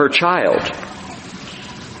her child.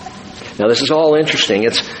 Now this is all interesting.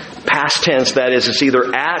 It's past tense, that is, it's either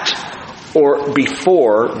at or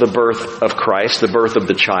before the birth of Christ, the birth of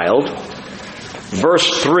the child. Verse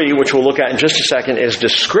 3, which we'll look at in just a second, is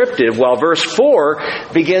descriptive, while verse 4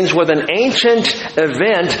 begins with an ancient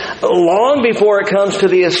event long before it comes to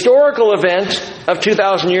the historical event of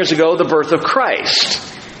 2,000 years ago, the birth of Christ.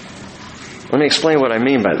 Let me explain what I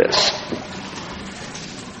mean by this.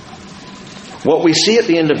 What we see at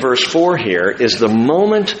the end of verse 4 here is the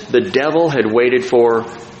moment the devil had waited for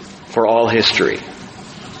all history.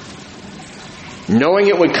 Knowing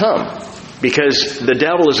it would come, because the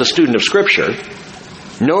devil is a student of Scripture,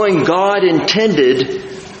 knowing God intended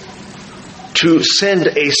to send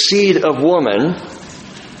a seed of woman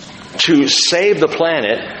to save the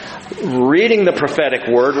planet, reading the prophetic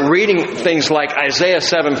word, reading things like Isaiah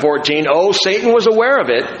 7:14, Satan was aware of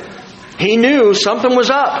it. He knew something was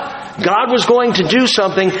up. God was going to do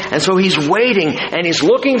something, and so he's waiting, and he's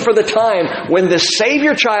looking for the time when the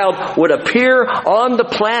Savior child would appear on the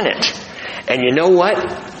planet. And you know what?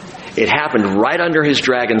 It happened right under his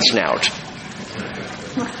dragon snout.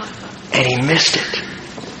 And he missed it.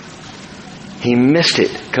 He missed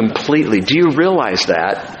it completely. Do you realize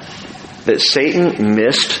that Satan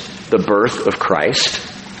missed the birth of Christ?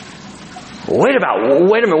 Wait a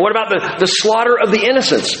minute. What about the slaughter of the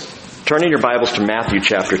innocents? Turn in your Bibles to Matthew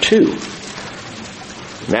chapter 2.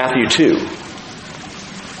 Matthew 2.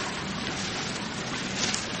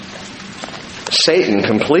 Satan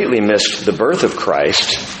completely missed the birth of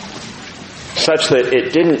Christ, such that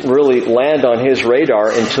it didn't really land on his radar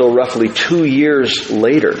until roughly 2 years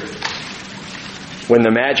later, when the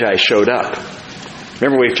Magi showed up.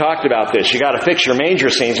 Remember, we've talked about this. You got to fix your manger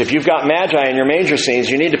scenes. If you've got Magi in your manger scenes,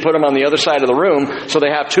 you need to put them on the other side of the room so they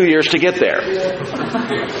have 2 years to get there.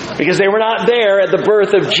 Because they were not there at the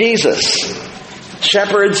birth of Jesus.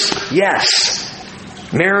 Shepherds, yes.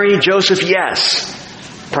 Mary, Joseph, yes.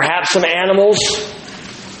 Perhaps some animals,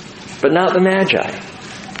 but not the Magi.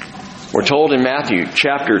 We're told in Matthew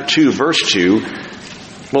chapter 2, verse 2,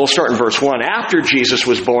 we'll start in verse 1. After Jesus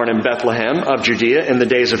was born in Bethlehem of Judea in the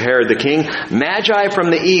days of Herod the king, Magi from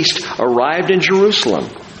the east arrived in Jerusalem,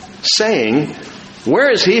 saying, where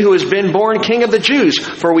is he who has been born King of the Jews?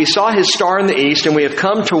 For we saw his star in the east, and we have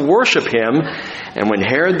come to worship him. And when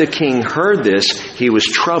Herod the king heard this, he was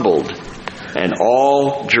troubled, and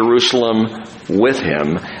all Jerusalem with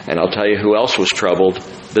him. And I'll tell you who else was troubled: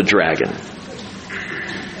 the dragon.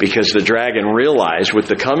 Because the dragon realized with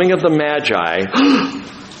the coming of the Magi,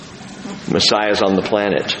 Messiah's on the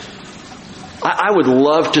planet. I would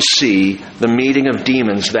love to see the meeting of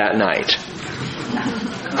demons that night.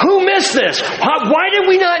 Who missed this? Why did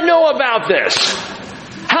we not know about this?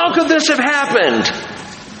 How could this have happened?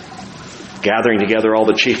 Gathering together all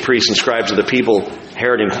the chief priests and scribes of the people,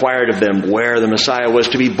 Herod inquired of them where the Messiah was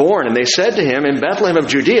to be born. And they said to him, in Bethlehem of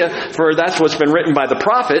Judea, for that's what's been written by the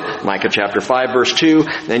prophet, Micah chapter 5, verse 2,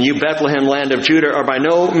 and you, Bethlehem, land of Judah, are by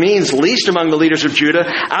no means least among the leaders of Judah.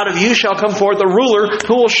 Out of you shall come forth a ruler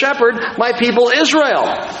who will shepherd my people Israel.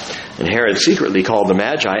 And Herod secretly called the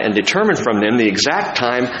Magi and determined from them the exact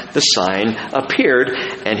time the sign appeared.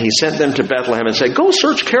 And he sent them to Bethlehem and said, go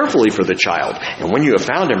search carefully for the child. And when you have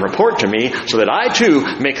found him, report to me so that I too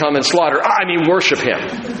may come and worship him.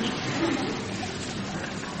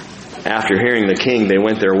 After hearing the king, they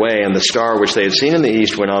went their way, and the star which they had seen in the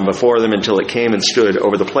east went on before them until it came and stood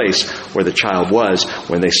over the place where the child was.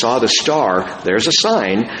 When they saw the star, there's a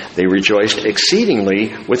sign, they rejoiced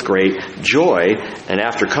exceedingly with great joy. And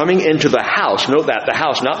after coming into the house, note that, the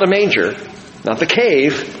house, not the manger, not the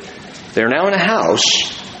cave, they're now in a house,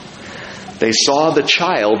 they saw the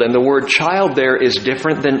child, and the word child there is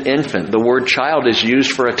different than infant. The word child is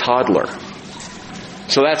used for a toddler.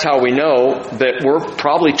 So that's how we know that we're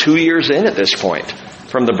probably 2 years in at this point.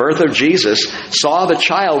 From the birth of Jesus, saw the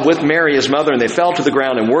child with Mary, his mother, and they fell to the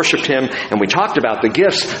ground and worshipped him. And we talked about the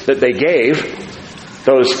gifts that they gave.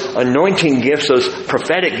 Those anointing gifts, those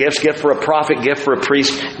prophetic gifts, gift for a prophet, gift for a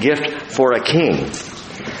priest, gift for a king.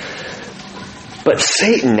 But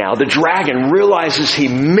Satan now, the dragon, realizes he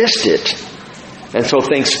missed it. And so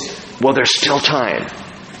thinks, well, there's still time.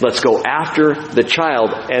 Let's go after the child.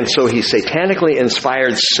 And so he satanically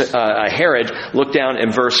inspired Herod. Look down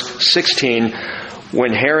in verse 16.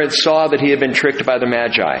 When Herod saw that he had been tricked by the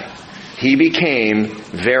Magi, he became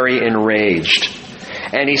very enraged.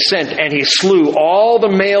 And he sent and he slew all the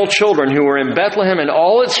male children who were in Bethlehem and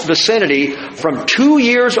all its vicinity from 2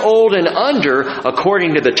 years old and under,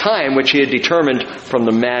 according to the time which he had determined from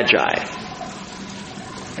the Magi.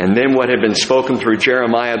 And then what had been spoken through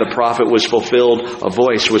Jeremiah the prophet was fulfilled. A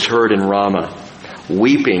voice was heard in Ramah,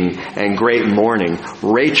 weeping and great mourning,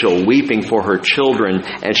 Rachel weeping for her children,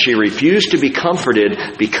 and she refused to be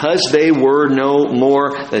comforted because they were no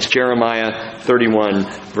more. That's Jeremiah 31,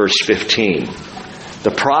 verse 15.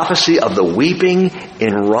 The prophecy of the weeping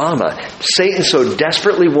in Ramah. Satan so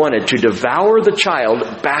desperately wanted to devour the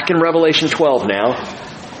child, back in Revelation 12 now,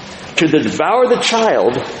 to devour the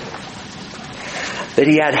child, that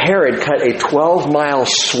he had Herod cut a 12-mile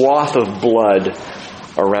swath of blood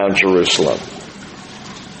around Jerusalem.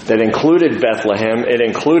 That included Bethlehem, it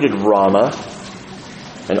included Ramah,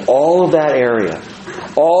 and all of that area.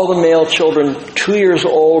 All the male children 2 years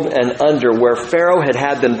old and under, where Pharaoh had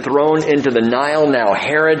had them thrown into the Nile, now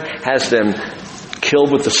Herod has them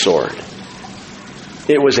killed with the sword.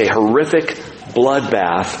 It was a horrific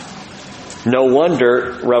bloodbath. No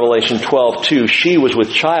wonder, Revelation 12:2, she was with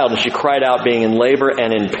child, and she cried out, being in labor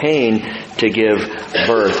and in pain to give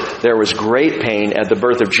birth. There was great pain at the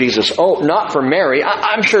birth of Jesus. Oh, not for Mary.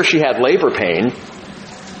 I'm sure she had labor pain.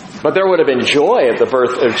 But there would have been joy at the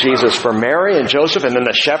birth of Jesus for Mary and Joseph. And then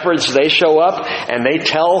the shepherds, they show up and they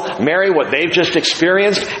tell Mary what they've just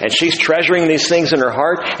experienced. And she's treasuring these things in her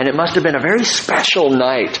heart. And it must have been a very special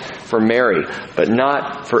night for Mary, but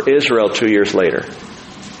not for Israel 2 years later.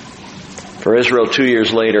 For Israel 2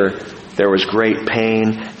 years later, there was great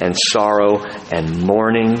pain and sorrow and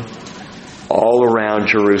mourning all around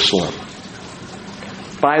Jerusalem.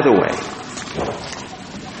 By the way,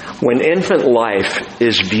 when infant life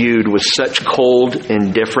is viewed with such cold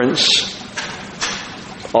indifference,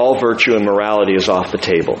 all virtue and morality is off the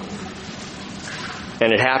table.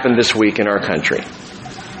 And it happened this week in our country.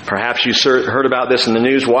 Perhaps you heard about this in the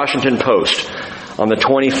news. Washington Post on the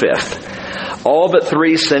 25th. All but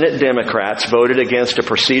 3 Senate Democrats voted against a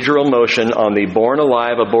procedural motion on the Born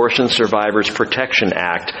Alive Abortion Survivors Protection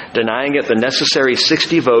Act, denying it the necessary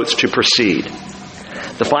 60 votes to proceed.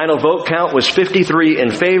 The final vote count was 53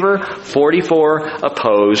 in favor, 44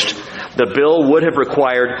 opposed. The bill would have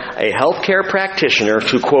required a healthcare practitioner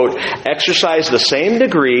to, quote, exercise the same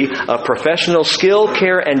degree of professional skill,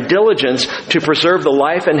 care, and diligence to preserve the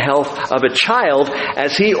life and health of a child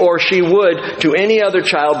as he or she would to any other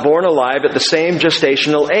child born alive at the same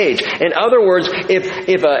gestational age. In other words,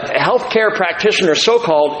 if a healthcare practitioner,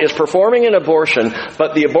 so-called, is performing an abortion,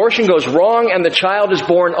 but the abortion goes wrong and the child is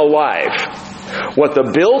born alive, what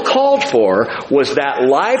the bill called for was that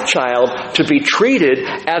live child to be treated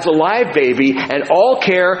as a live baby, and all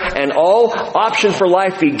care and all option for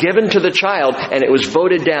life be given to the child, and it was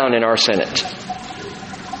voted down in our Senate.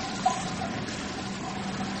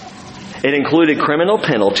 It included criminal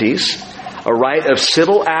penalties, a right of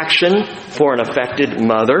civil action for an affected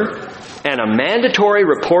mother, and a mandatory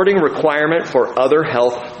reporting requirement for other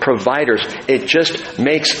health providers. It just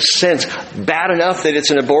makes sense. Bad enough that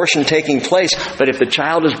it's an abortion taking place, but if the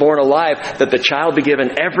child is born alive, that the child be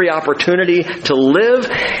given every opportunity to live.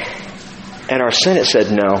 And our Senate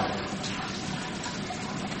said no.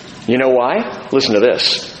 You know why? Listen to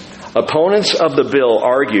this. Opponents of the bill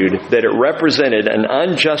argued that it represented an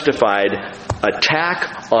unjustified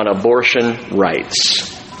attack on abortion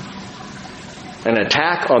rights. An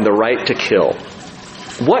attack on the right to kill.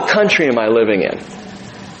 What country am I living in?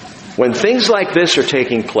 When things like this are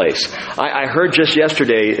taking place, I heard just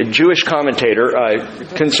yesterday a Jewish commentator,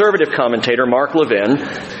 conservative commentator, Mark Levin,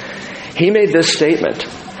 he made this statement.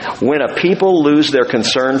 When a people lose their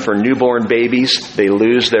concern for newborn babies, they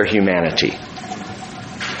lose their humanity.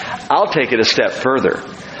 I'll take it a step further.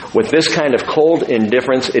 With this kind of cold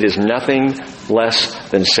indifference, it is nothing less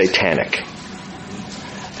than satanic.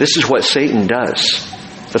 This is what Satan does.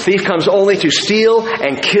 The thief comes only to steal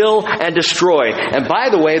and kill and destroy. And by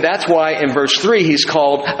the way, that's why in verse 3 he's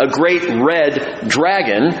called a great red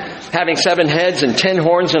dragon, having 7 heads and 10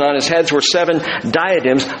 horns, and on his heads were 7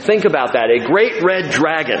 diadems. Think about that. A great red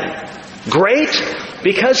dragon. Great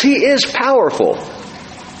because he is powerful.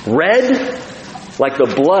 Red like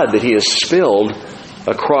the blood that he has spilled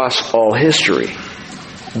across all history.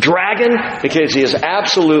 Dragon because he is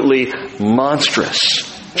absolutely monstrous.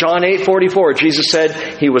 John 8:44, Jesus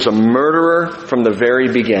said he was a murderer from the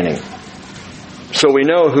very beginning. So we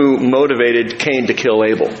know who motivated Cain to kill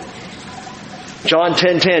Abel. John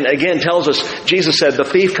 10:10 again tells us, Jesus said, the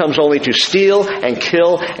thief comes only to steal and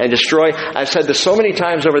kill and destroy. I've said this so many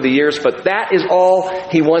times over the years, but that is all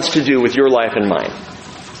he wants to do with your life and mine.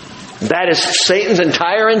 That is Satan's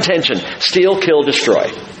entire intention. Steal, kill, destroy.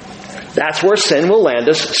 That's where sin will land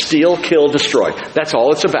us. Steal, kill, destroy. That's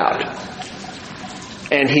all it's about.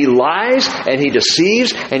 And he lies, and he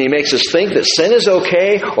deceives, and he makes us think that sin is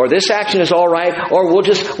okay, or this action is all right, or we'll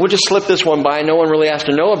just slip this one by. No one really has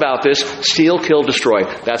to know about this. Steal, kill, destroy.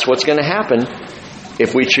 That's what's going to happen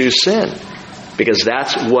if we choose sin. Because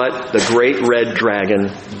that's what the great red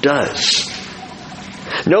dragon does.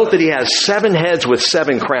 Note that he has 7 heads with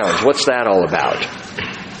 7 crowns. What's that all about?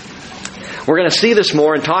 We're going to see this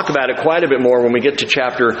more and talk about it quite a bit more when we get to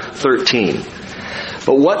chapter 13.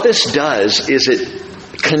 But what this does is it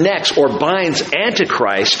connects or binds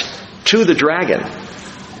Antichrist to the dragon.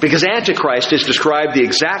 Because Antichrist is described the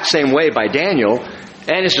exact same way by Daniel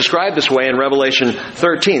and is described this way in Revelation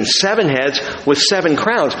 13. 7 heads with 7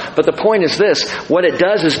 crowns. But the point is this. What it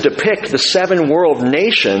does is depict the 7 world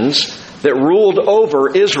nations that ruled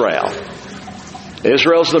over Israel.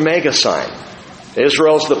 Israel's the mega sign.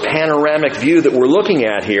 Israel's the panoramic view that we're looking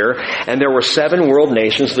at here. And there were 7 world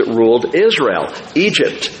nations that ruled Israel.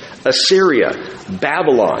 Egypt, Assyria,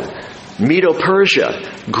 Babylon,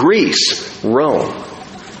 Medo-Persia, Greece, Rome.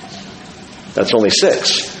 That's only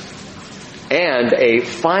 6. And a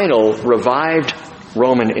final revived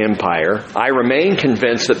Roman Empire. I remain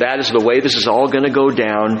convinced that that is the way this is all going to go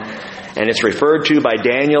down. And it's referred to by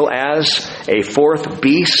Daniel as a 4th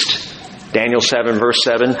beast. Daniel 7 verse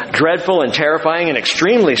 7, dreadful and terrifying and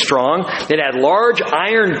extremely strong. It had large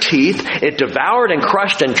iron teeth. It devoured and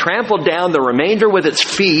crushed and trampled down the remainder with its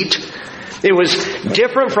feet. It was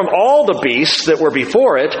different from all the beasts that were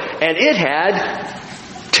before it, and it had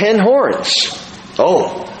 10 horns.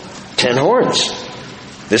 10 horns.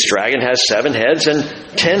 This dragon has 7 heads and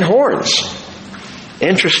 10 horns.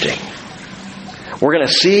 Interesting. We're going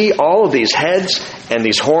to see all of these heads and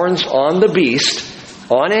these horns on the beast,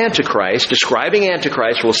 on Antichrist, describing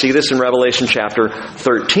Antichrist. We'll see this in Revelation chapter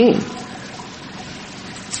 13.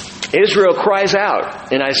 Israel cries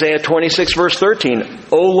out in Isaiah 26 verse 13,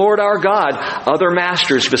 O Lord our God, other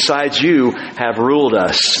masters besides you have ruled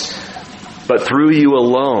us, but through you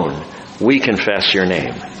alone we confess your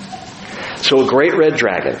name. So a great red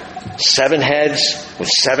dragon, 7 heads with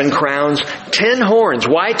 7 crowns, 10 horns.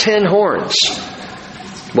 Why 10 horns?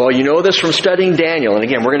 Well, you know this from studying Daniel. And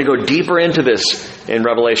again, we're going to go deeper into this in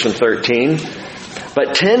Revelation 13.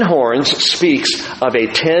 But 10 horns speaks of a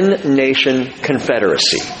 10-nation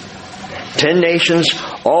confederacy. 10 nations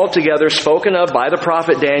all together spoken of by the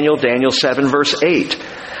prophet Daniel, Daniel 7 verse 8.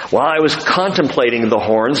 While I was contemplating the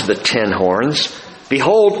horns, the 10 horns,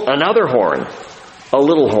 behold, another horn, a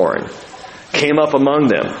little horn, came up among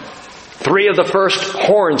them. 3 of the first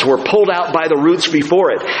horns were pulled out by the roots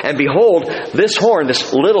before it. And behold, this horn,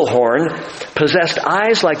 this little horn, possessed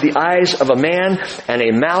eyes like the eyes of a man and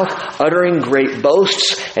a mouth uttering great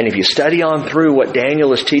boasts. And if you study on through what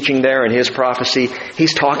Daniel is teaching there in his prophecy,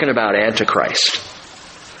 he's talking about Antichrist.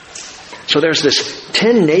 So there's this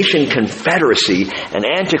 10-nation confederacy, and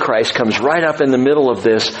Antichrist comes right up in the middle of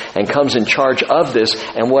this and comes in charge of this.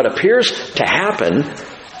 And what appears to happen,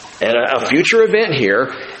 and a future event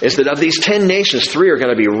here, is that of these 10 nations, 3 are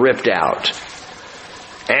going to be ripped out.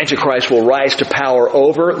 Antichrist will rise to power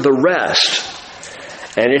over the rest.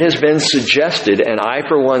 And it has been suggested, and I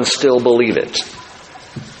for one still believe it,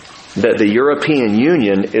 that the European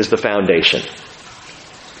Union is the foundation.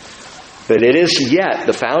 That it is yet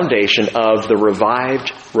the foundation of the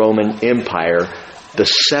revived Roman Empire, the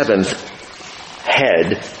 7th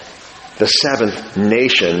head, the 7th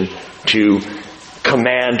nation to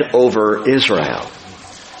command over Israel.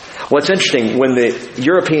 What's interesting, when the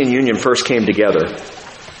European Union first came together,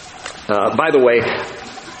 by the way,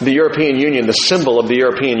 the European Union, the symbol of the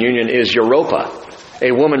European Union is Europa,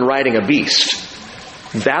 a woman riding a beast.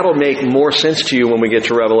 That'll make more sense to you when we get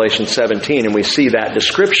to Revelation 17 and we see that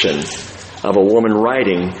description of a woman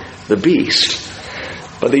riding the beast.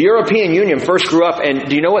 But the European Union first grew up, and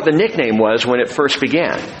do you know what the nickname was when it first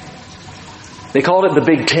began? They called it the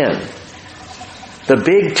Big Ten. The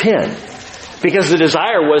Big Ten. Because the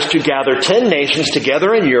desire was to gather 10 nations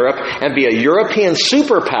together in Europe and be a European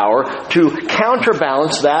superpower to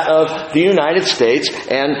counterbalance that of the United States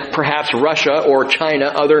and perhaps Russia or China,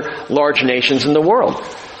 other large nations in the world.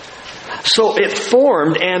 So it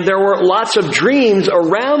formed, and there were lots of dreams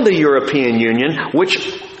around the European Union, which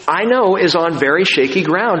I know is on very shaky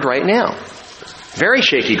ground right now. Very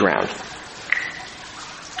shaky ground.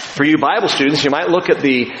 For you Bible students, you might look at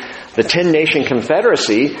the 10-nation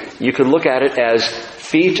confederacy, you could look at it as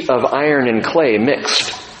feet of iron and clay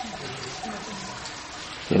mixed.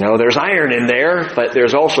 You know, there's iron in there, but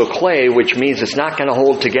there's also clay, which means it's not going to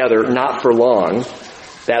hold together, not for long.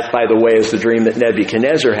 That, by the way, is the dream that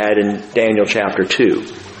Nebuchadnezzar had in Daniel chapter 2.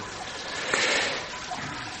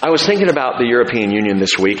 I was thinking about the European Union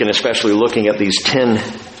this week, and especially looking at these 10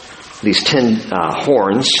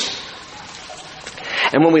 horns.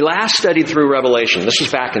 And when we last studied through Revelation, this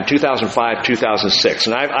was back in 2005, 2006,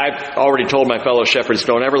 and I've already told my fellow shepherds,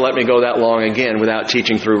 don't ever let me go that long again without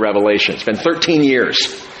teaching through Revelation. It's been 13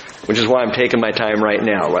 years, which is why I'm taking my time right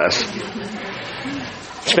now, Les.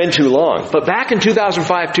 It's been too long. But back in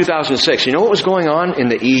 2005, 2006, you know what was going on in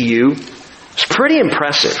the EU? It's pretty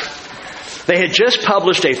impressive. They had just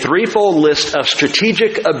published a threefold list of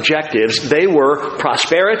strategic objectives. They were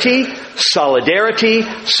prosperity, solidarity,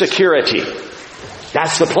 security.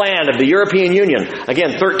 That's the plan of the European Union.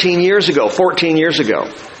 Again, 13 years ago, 14 years ago.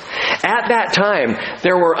 At that time,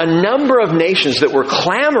 there were a number of nations that were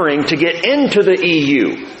clamoring to get into the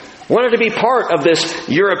EU, wanted to be part of this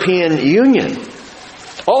European Union.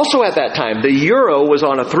 Also at that time, the euro was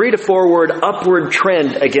on a 3 to 4 word upward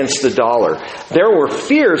trend against the dollar. There were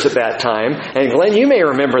fears at that time, and Glenn, you may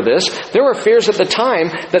remember this, there were fears at the time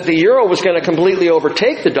that the euro was going to completely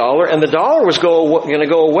overtake the dollar, and the dollar was going to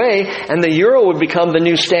go away, and the euro would become the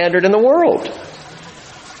new standard in the world.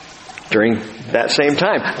 During that same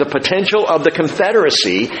time, the potential of the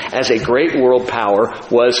Confederacy as a great world power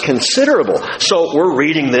was considerable. So we're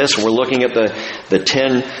reading this, we're looking at the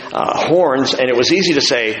 10 horns, and it was easy to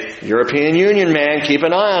say, European Union, man, keep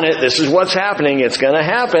an eye on it. This is what's happening. It's going to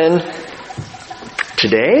happen.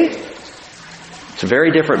 Today, it's a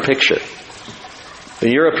very different picture.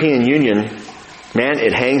 The European Union, man,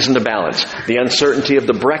 it hangs in the balance. The uncertainty of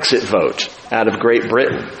the Brexit vote out of Great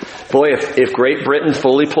Britain. Boy, if Great Britain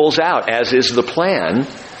fully pulls out, as is the plan,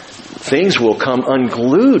 things will come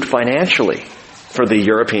unglued financially for the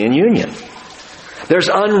European Union. There's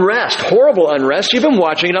unrest, horrible unrest. You've been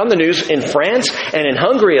watching it on the news in France and in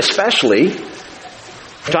Hungary especially.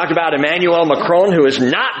 We talked about Emmanuel Macron, who is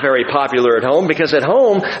not very popular at home, because at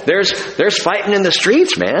home there's fighting in the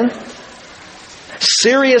streets, man.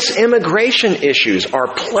 Serious immigration issues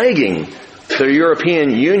are plaguing the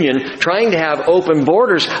European Union, trying to have open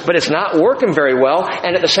borders, but it's not working very well.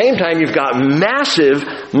 And at the same time, you've got massive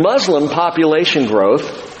Muslim population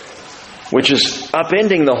growth, which is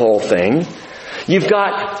upending the whole thing. You've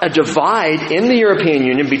got a divide in the European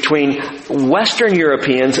Union between Western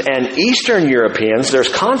Europeans and Eastern Europeans.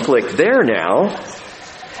 There's conflict there now.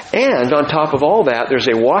 And on top of all that, there's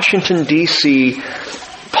a Washington, D.C.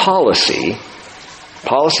 policy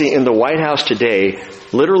in the White House today,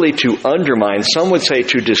 literally to undermine, some would say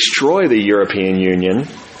to destroy the European Union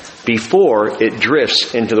before it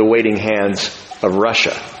drifts into the waiting hands of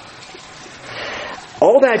Russia.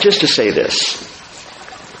 All that just to say this.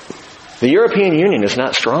 The European Union is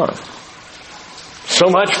not strong. So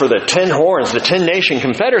much for the 10 horns, the 10-nation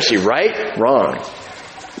confederacy, right? Wrong.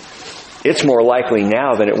 It's more likely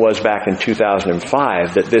now than it was back in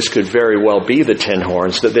 2005 that this could very well be the 10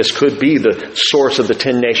 horns, that this could be the source of the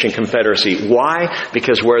 10-nation confederacy. Why?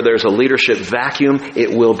 Because where there's a leadership vacuum,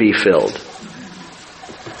 it will be filled.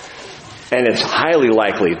 And it's highly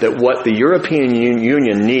likely that what the European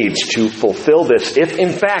Union needs to fulfill this, if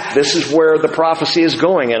in fact this is where the prophecy is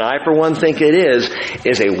going, and I for one think it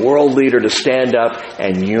is a world leader to stand up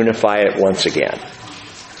and unify it once again.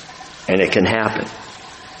 And it can happen.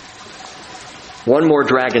 One more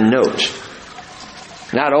dragon note.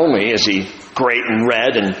 Not only is he great and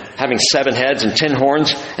red and having 7 heads and 10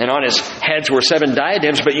 horns, and on his heads were 7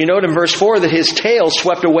 diadems, but you note in verse 4 that his tail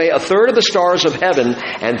swept away 1/3 of the stars of heaven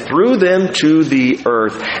and threw them to the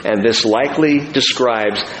earth. And this likely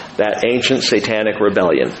describes that ancient satanic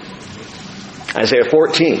rebellion. Isaiah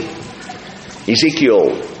 14,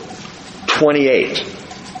 Ezekiel 28,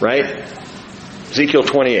 right? Ezekiel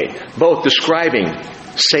 28, both describing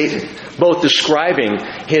Satan, both describing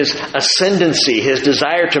his ascendancy, his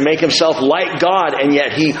desire to make himself like God, and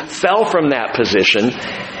yet he fell from that position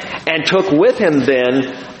and took with him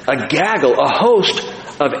then a gaggle, a host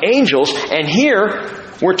of angels. And here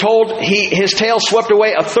we're told his tail swept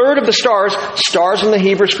away 1/3 of the stars. Stars in the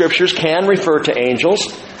Hebrew Scriptures can refer to angels.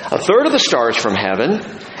 1/3 of the stars from heaven,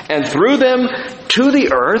 and threw them to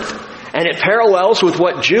the earth. And it parallels with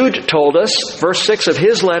what Jude told us, verse 6 of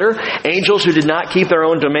his letter. Angels who did not keep their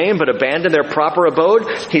own domain, but abandoned their proper abode,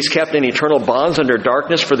 he's kept in eternal bonds under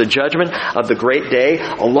darkness for the judgment of the great day.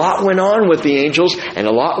 A lot went on with the angels, and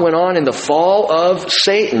a lot went on in the fall of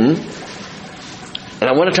Satan. And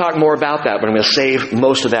I want to talk more about that, but I'm going to save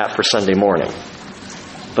most of that for Sunday morning.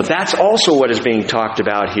 But that's also what is being talked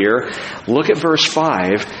about here. Look at verse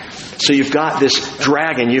 5. So you've got this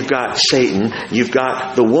dragon, you've got Satan, you've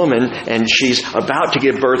got the woman, and she's about to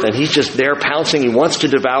give birth, and he's just there pouncing. He wants to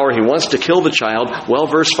devour, he wants to kill the child. Well,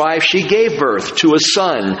 verse 5, she gave birth to a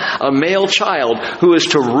son, a male child, who is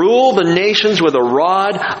to rule the nations with a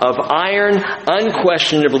rod of iron,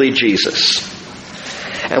 unquestionably Jesus.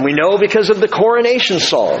 And we know because of the coronation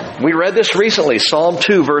psalm. We read this recently, Psalm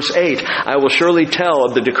 2, verse 8. I will surely tell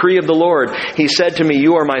of the decree of the Lord. He said to me,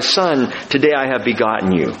 you are my son. Today I have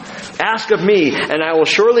begotten you. Ask of me, and I will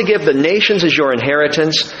surely give the nations as your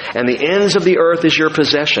inheritance, and the ends of the earth as your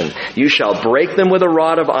possession. You shall break them with a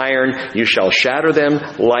rod of iron. You shall shatter them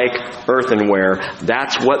like earthenware.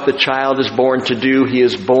 That's what the child is born to do. He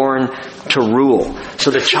is born to rule. So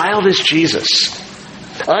the child is Jesus.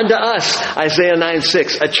 Unto us, Isaiah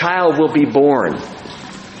 9:6, a child will be born.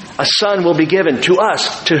 A son will be given to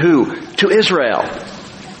us. To who? To Israel.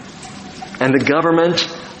 And the government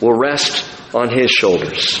will rest on his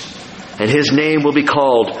shoulders. And his name will be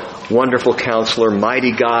called Wonderful Counselor,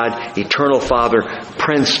 Mighty God, Eternal Father,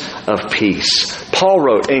 Prince of Peace. Paul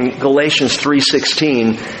wrote in Galatians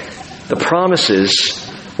 3:16, the promises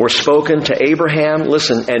were spoken to Abraham,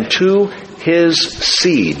 listen, and to his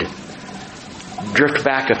seed. Drift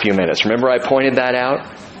back a few minutes. Remember I pointed that out?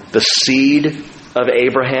 The seed of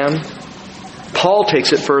Abraham. Paul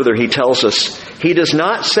takes it further. He tells us, he does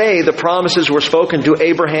not say the promises were spoken to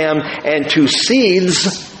Abraham and to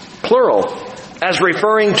seeds, plural, as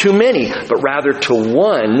referring to many, but rather to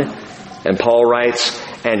one. And Paul writes,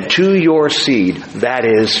 and to your seed, that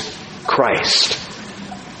is Christ.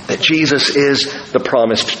 That Jesus is the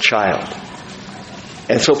promised child.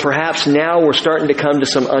 And so perhaps now we're starting to come to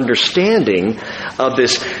some understanding of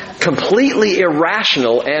this completely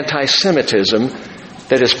irrational anti-Semitism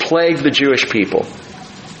that has plagued the Jewish people.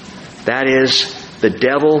 That is, the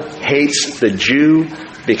devil hates the Jew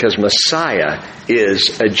because Messiah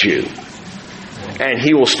is a Jew. And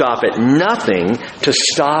he will stop at nothing to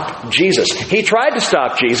stop Jesus. He tried to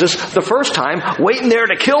stop Jesus the first time, waiting there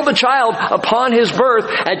to kill the child upon his birth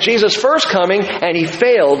at Jesus' first coming, and he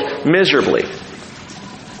failed miserably.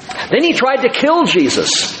 Then he tried to kill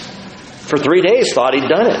Jesus. For 3 days thought he'd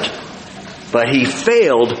done it. But he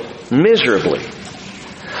failed miserably.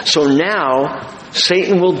 So now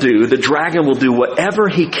Satan will do, the dragon will do whatever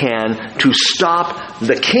he can to stop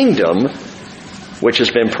the kingdom which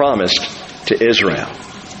has been promised to Israel.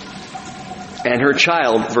 And her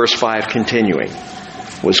child, verse 5 continuing,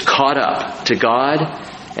 was caught up to God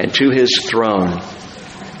and to his throne.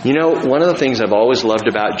 You know, one of the things I've always loved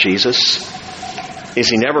about Jesus is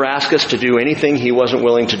he never asked us to do anything he wasn't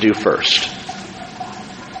willing to do first.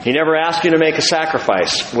 He never asked you to make a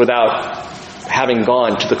sacrifice without having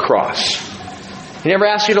gone to the cross. He never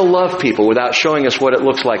asked you to love people without showing us what it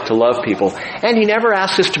looks like to love people. And he never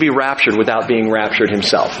asked us to be raptured without being raptured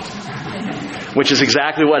himself. Which is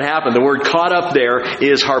exactly what happened. The word caught up there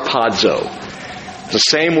is harpazo. The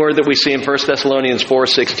same word that we see in 1 Thessalonians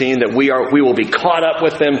 4:16, that we will be caught up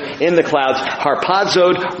with them in the clouds,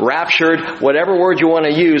 harpazoed, raptured, whatever word you want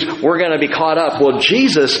to use, we're going to be caught up. Well,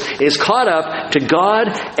 Jesus is caught up to God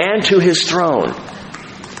and to His throne.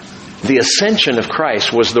 The ascension of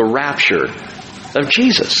Christ was the rapture of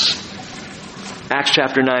Jesus. Acts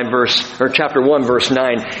chapter 1 verse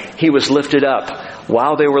 9, He was lifted up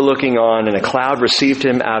while they were looking on, and a cloud received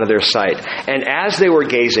Him out of their sight. And as they were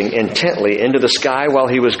gazing intently into the sky while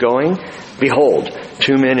He was going, behold,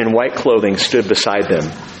 2 men in white clothing stood beside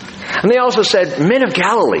them. And they also said, Men of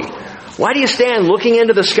Galilee, why do you stand looking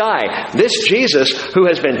into the sky? This Jesus, who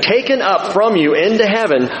has been taken up from you into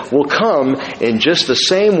heaven, will come in just the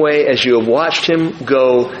same way as you have watched Him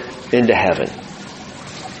go into heaven.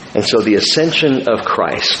 And so the ascension of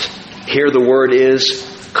Christ, here the word is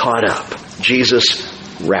caught up. Jesus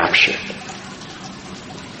raptured.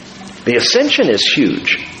 The ascension is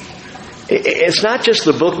huge. It's not just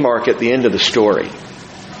the bookmark at the end of the story.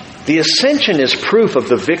 The ascension is proof of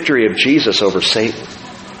the victory of Jesus over Satan.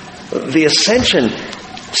 The ascension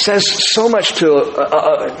says so much to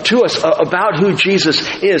us about who Jesus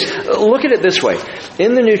is. Look at it this way.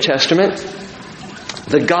 In the New Testament,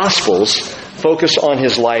 the Gospels focus on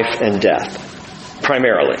His life and death,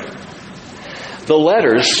 primarily. The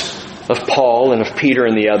letters of Paul and of Peter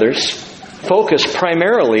and the others focus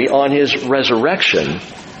primarily on His resurrection.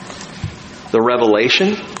 The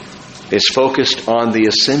Revelation is focused on the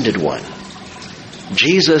ascended one.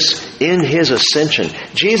 Jesus in His ascension.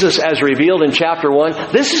 Jesus as revealed in chapter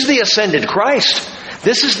 1. This is the ascended Christ.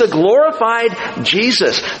 This is the glorified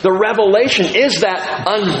Jesus. The revelation is that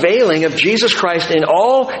unveiling of Jesus Christ in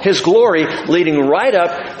all His glory, leading right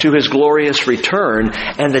up to His glorious return.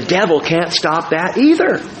 And the devil can't stop that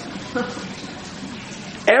either.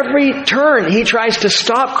 Every turn he tries to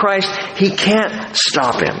stop Christ, he can't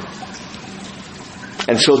stop Him.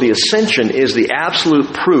 And so the ascension is the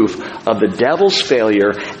absolute proof of the devil's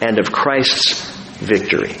failure and of Christ's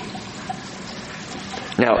victory.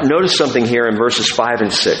 Now, notice something here in verses 5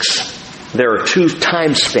 and 6. There are 2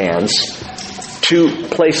 time spans, 2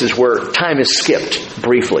 places where time is skipped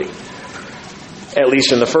briefly. At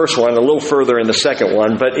least in the first one, a little further in the second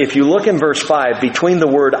one. But if you look in verse 5, between the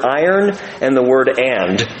word iron and the word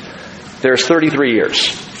and, there's 33 years.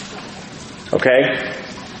 Okay?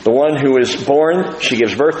 The one who is born, she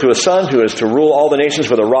gives birth to a son who is to rule all the nations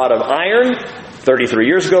with a rod of iron. 33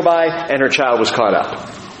 years go by, and her child was caught up.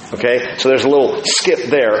 Okay? So there's a little skip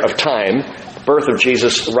there of time. Birth of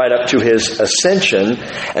Jesus right up to His ascension.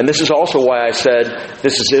 And this is also why I said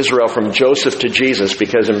this is Israel from Joseph to Jesus,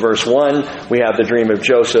 because in verse 1 we have the dream of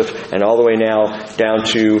Joseph, and all the way now down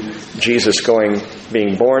to Jesus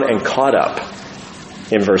being born and caught up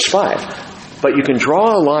in verse 5. But you can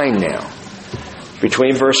draw a line now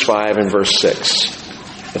between verse 5 and verse 6.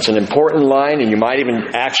 It's an important line, and you might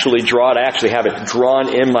even actually draw it. I actually have it drawn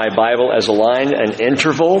in my Bible as a line, an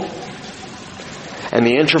interval. And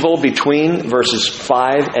the interval between verses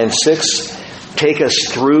 5 and 6 take us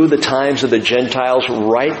through the times of the Gentiles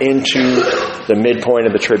right into the midpoint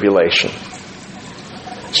of the tribulation.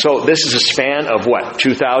 So this is a span of what?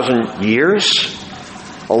 2,000 years?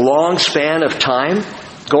 A long span of time?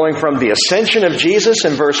 Going from the ascension of Jesus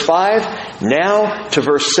in verse 5, now to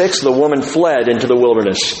verse 6, the woman fled into the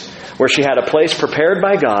wilderness, where she had a place prepared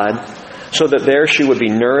by God, so that there she would be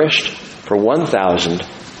nourished for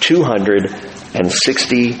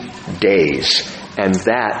 1,260 days. And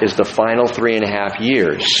that is the final 3.5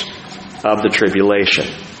 years of the tribulation.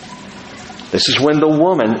 This is when the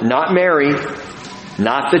woman, not Mary,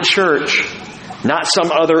 not the church, not some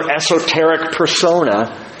other esoteric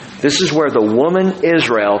persona, this is where the woman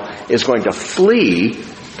Israel is going to flee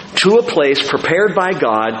to a place prepared by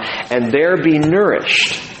God and there be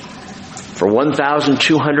nourished for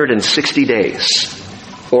 1,260 days,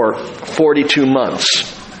 or 42 months,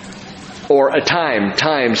 or a time,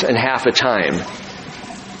 times and half a time,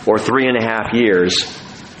 or 3.5 years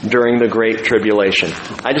during the Great Tribulation.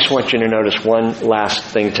 I just want you to notice one last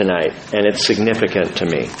thing tonight, and it's significant to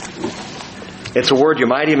me. It's a word you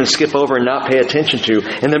might even skip over and not pay attention to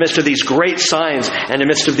in the midst of these great signs and in the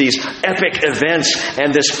midst of these epic events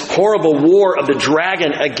and this horrible war of the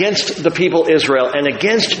dragon against the people Israel and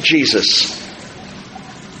against Jesus.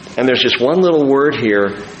 And there's just one little word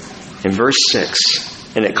here in verse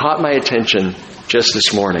 6, and it caught my attention just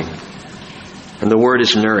this morning. And the word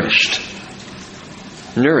is nourished.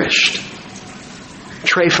 Nourished.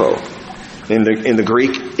 Trepho. In the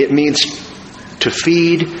Greek, it means to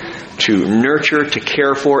feed, to nurture, to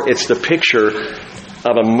care for. It's the picture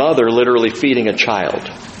of a mother literally feeding a child.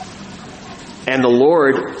 And the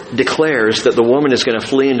Lord declares that the woman is going to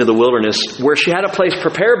flee into the wilderness where she had a place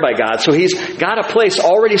prepared by God. So He's got a place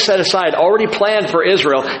already set aside, already planned for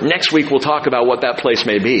Israel. Next week we'll talk about what that place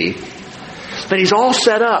may be. But He's all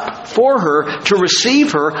set up for her to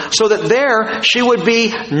receive her so that there she would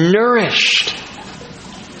be nourished.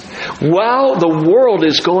 While the world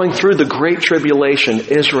is going through the great tribulation,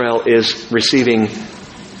 Israel is receiving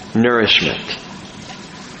nourishment,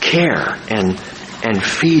 care, and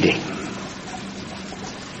feeding.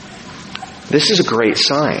 This is a great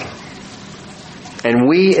sign. And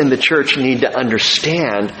we in the church need to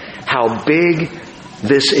understand how big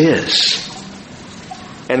this is.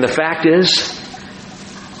 And the fact is,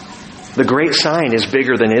 the great sign is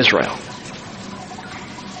bigger than Israel.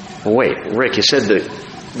 Well, wait, Rick, you said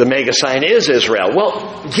the mega sign is Israel.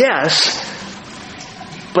 Well, yes,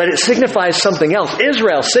 but it signifies something else.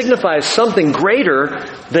 Israel signifies something greater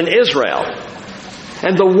than Israel.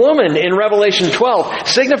 And the woman in Revelation 12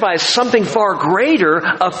 signifies something far greater,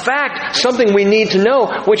 a fact, something we need to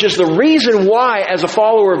know, which is the reason why, as a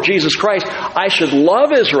follower of Jesus Christ, I should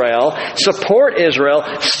love Israel, support Israel,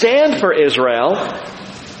 stand for Israel,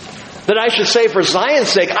 that I should say for Zion's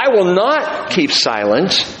sake, I will not keep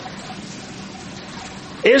silent.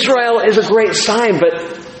 Israel is a great sign, but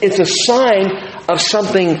it's a sign of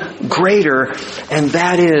something greater, and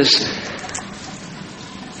that is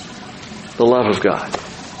the love of God.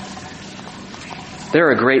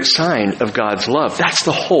 They're a great sign of God's love. That's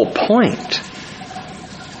the whole point.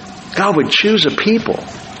 God would choose a people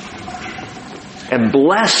and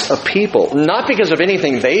bless a people, not because of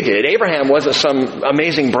anything they did. Abraham wasn't some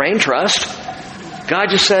amazing brain trust. God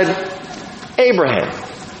just said, Abraham,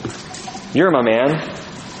 you're my man.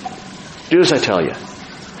 Do as I tell you.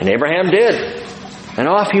 And Abraham did. And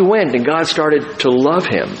off he went, and God started to love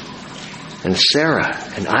him. And Sarah,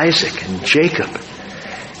 and Isaac, and Jacob.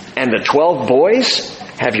 And the 12 boys?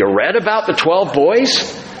 Have you read about the 12 boys?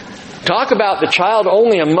 Talk about the child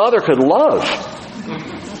only a mother could love.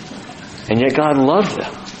 And yet God loved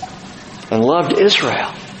them. And loved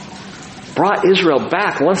Israel. Brought Israel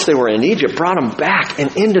back once they were in Egypt. Brought them back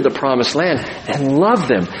and into the promised land. And loved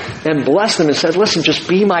them. And blessed them and said, listen, just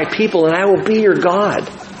be my people and I will be your God.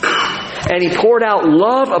 And He poured out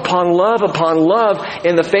love upon love upon love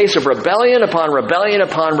in the face of rebellion upon rebellion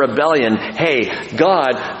upon rebellion. Hey,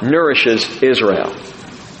 God nourishes Israel.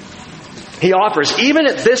 He offers, even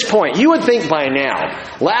at this point, you would think by now,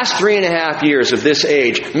 last 3.5 years of this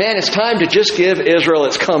age, man, it's time to just give Israel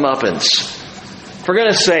its comeuppance. For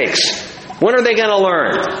goodness sakes, when are they going to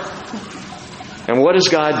learn? And what does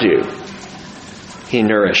God do? He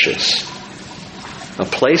nourishes. A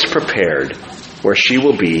place prepared where she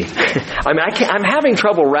will be. I'm having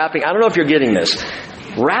trouble wrapping, I don't know if you're getting this,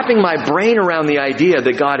 wrapping my brain around the idea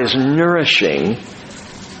that God is nourishing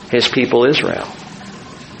His people Israel.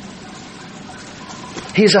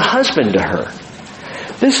 He's a husband to her.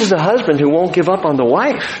 This is the husband who won't give up on the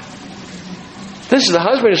wife. This is the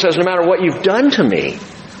husband who says, no matter what you've done to me,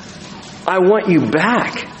 I want you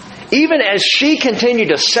back. Even as she continued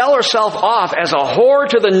to sell herself off as a whore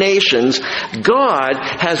to the nations, God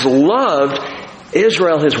has loved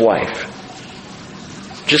Israel, His wife.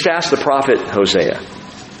 Just ask the prophet Hosea.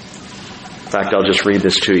 In fact, I'll just read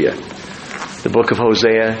this to you. The book of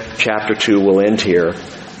Hosea, chapter 2, will end here,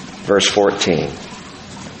 verse 14.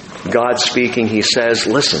 God speaking, He says,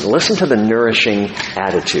 listen to the nourishing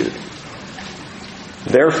attitude.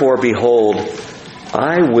 Therefore, behold,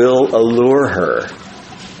 I will allure her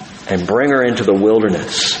and bring her into the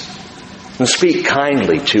wilderness and speak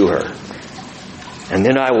kindly to her. And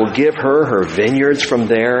then I will give her vineyards from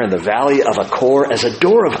there and the valley of Achor as a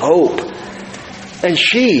door of hope. And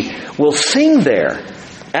she will sing there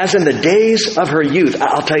as in the days of her youth.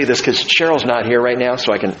 I'll tell you this because Cheryl's not here right now,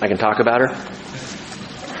 so I can talk about her.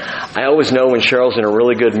 I always know when Cheryl's in a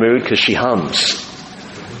really good mood because she hums.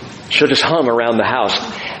 She'll just hum around the house.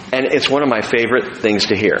 And it's one of my favorite things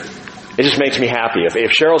to hear. It just makes me happy.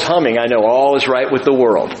 If Cheryl's humming, I know all is right with the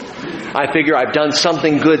world. I figure I've done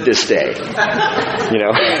something good this day. You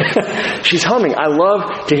know, she's humming. I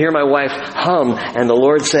love to hear my wife hum. And the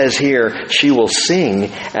Lord says here, she will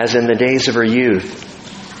sing as in the days of her youth.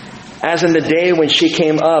 As in the day when she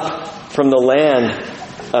came up from the land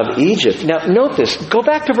of Egypt. Now, note this. Go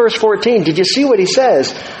back to verse 14. Did you see what he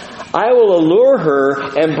says? I will allure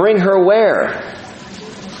her and bring her where?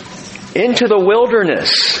 Into the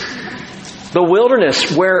wilderness. The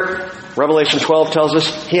wilderness where Revelation 12 tells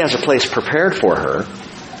us He has a place prepared for her.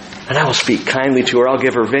 And I will speak kindly to her. I'll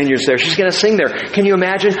give her vineyards there. She's going to sing there. Can you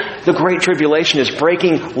imagine? The Great Tribulation is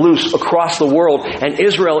breaking loose across the world. And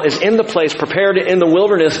Israel is in the place prepared in the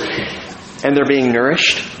wilderness. And they're being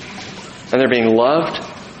nourished. And they're being loved,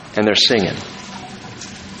 and they're singing.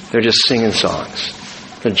 They're just singing songs.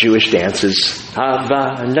 The Jewish dances. I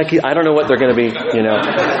don't know what they're going to be,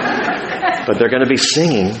 but they're going to be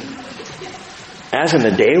singing. As in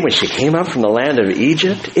the day when she came up from the land of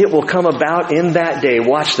Egypt, it will come about in that day,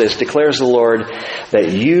 watch this, declares the Lord,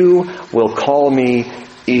 that you will call me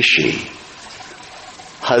Ishi,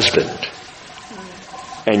 husband.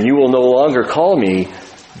 And you will no longer call me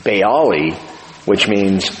Baali, which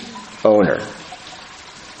means owner.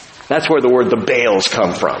 That's where the word the Baals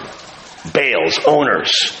come from. Baals,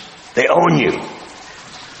 owners. They own you.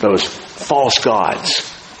 Those false gods.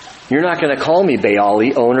 You're not going to call me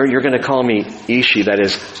Baali, owner. You're going to call me Ishi, that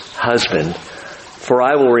is, husband. For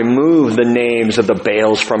I will remove the names of the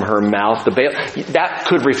Baals from her mouth. That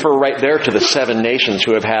could refer right there to the 7 nations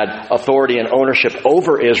who have had authority and ownership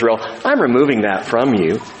over Israel. I'm removing that from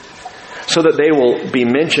you, so that they will be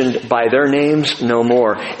mentioned by their names no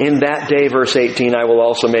more. In that day, verse 18, I will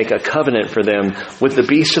also make a covenant for them with the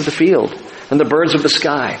beasts of the field and the birds of the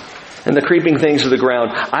sky and the creeping things of the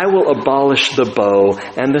ground. I will abolish the bow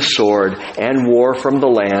and the sword and war from the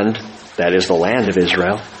land, that is the land of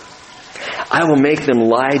Israel. I will make them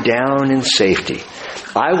lie down in safety.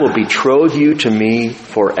 I will betroth you to me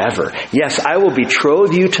forever. Yes, I will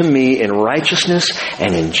betroth you to me in righteousness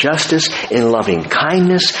and in justice, in loving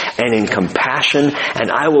kindness and in compassion,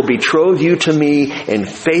 and I will betroth you to me in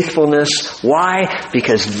faithfulness. Why?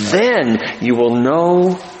 Because then you will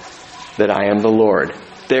know that I am the Lord.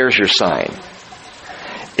 There's your sign.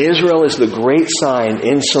 Israel is the great sign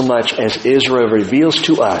insomuch as Israel reveals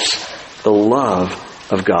to us the love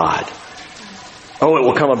of God. Oh, it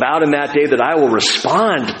will come about in that day that I will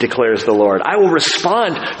respond, declares the Lord. I will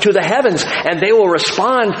respond to the heavens, and they will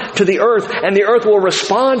respond to the earth, and the earth will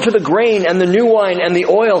respond to the grain and the new wine and the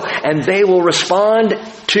oil, and they will respond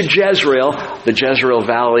to Jezreel, the Jezreel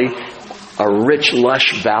Valley, a rich,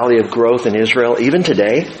 lush valley of growth in Israel, even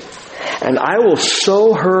today. And I will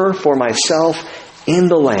sow her for myself in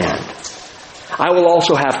the land. I will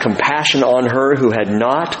also have compassion on her who had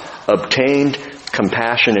not obtained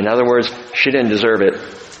compassion. In other words, she didn't deserve it.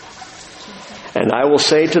 And I will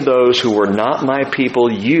say to those who were not my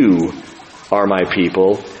people, you are my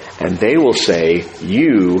people. And they will say,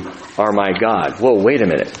 you are my God. Whoa, wait a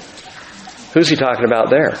minute. Who's he talking about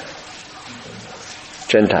there?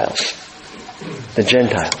 Gentiles. The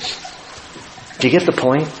Gentiles. Do you get the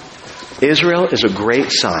point? Israel is a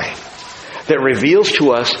great sign that reveals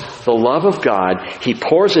to us the love of God. He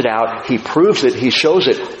pours it out. He proves it. He shows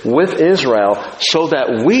it with Israel so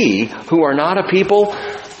that we, who are not a people,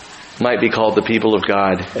 might be called the people of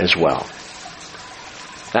God as well.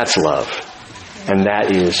 That's love. And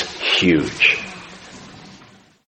that is huge.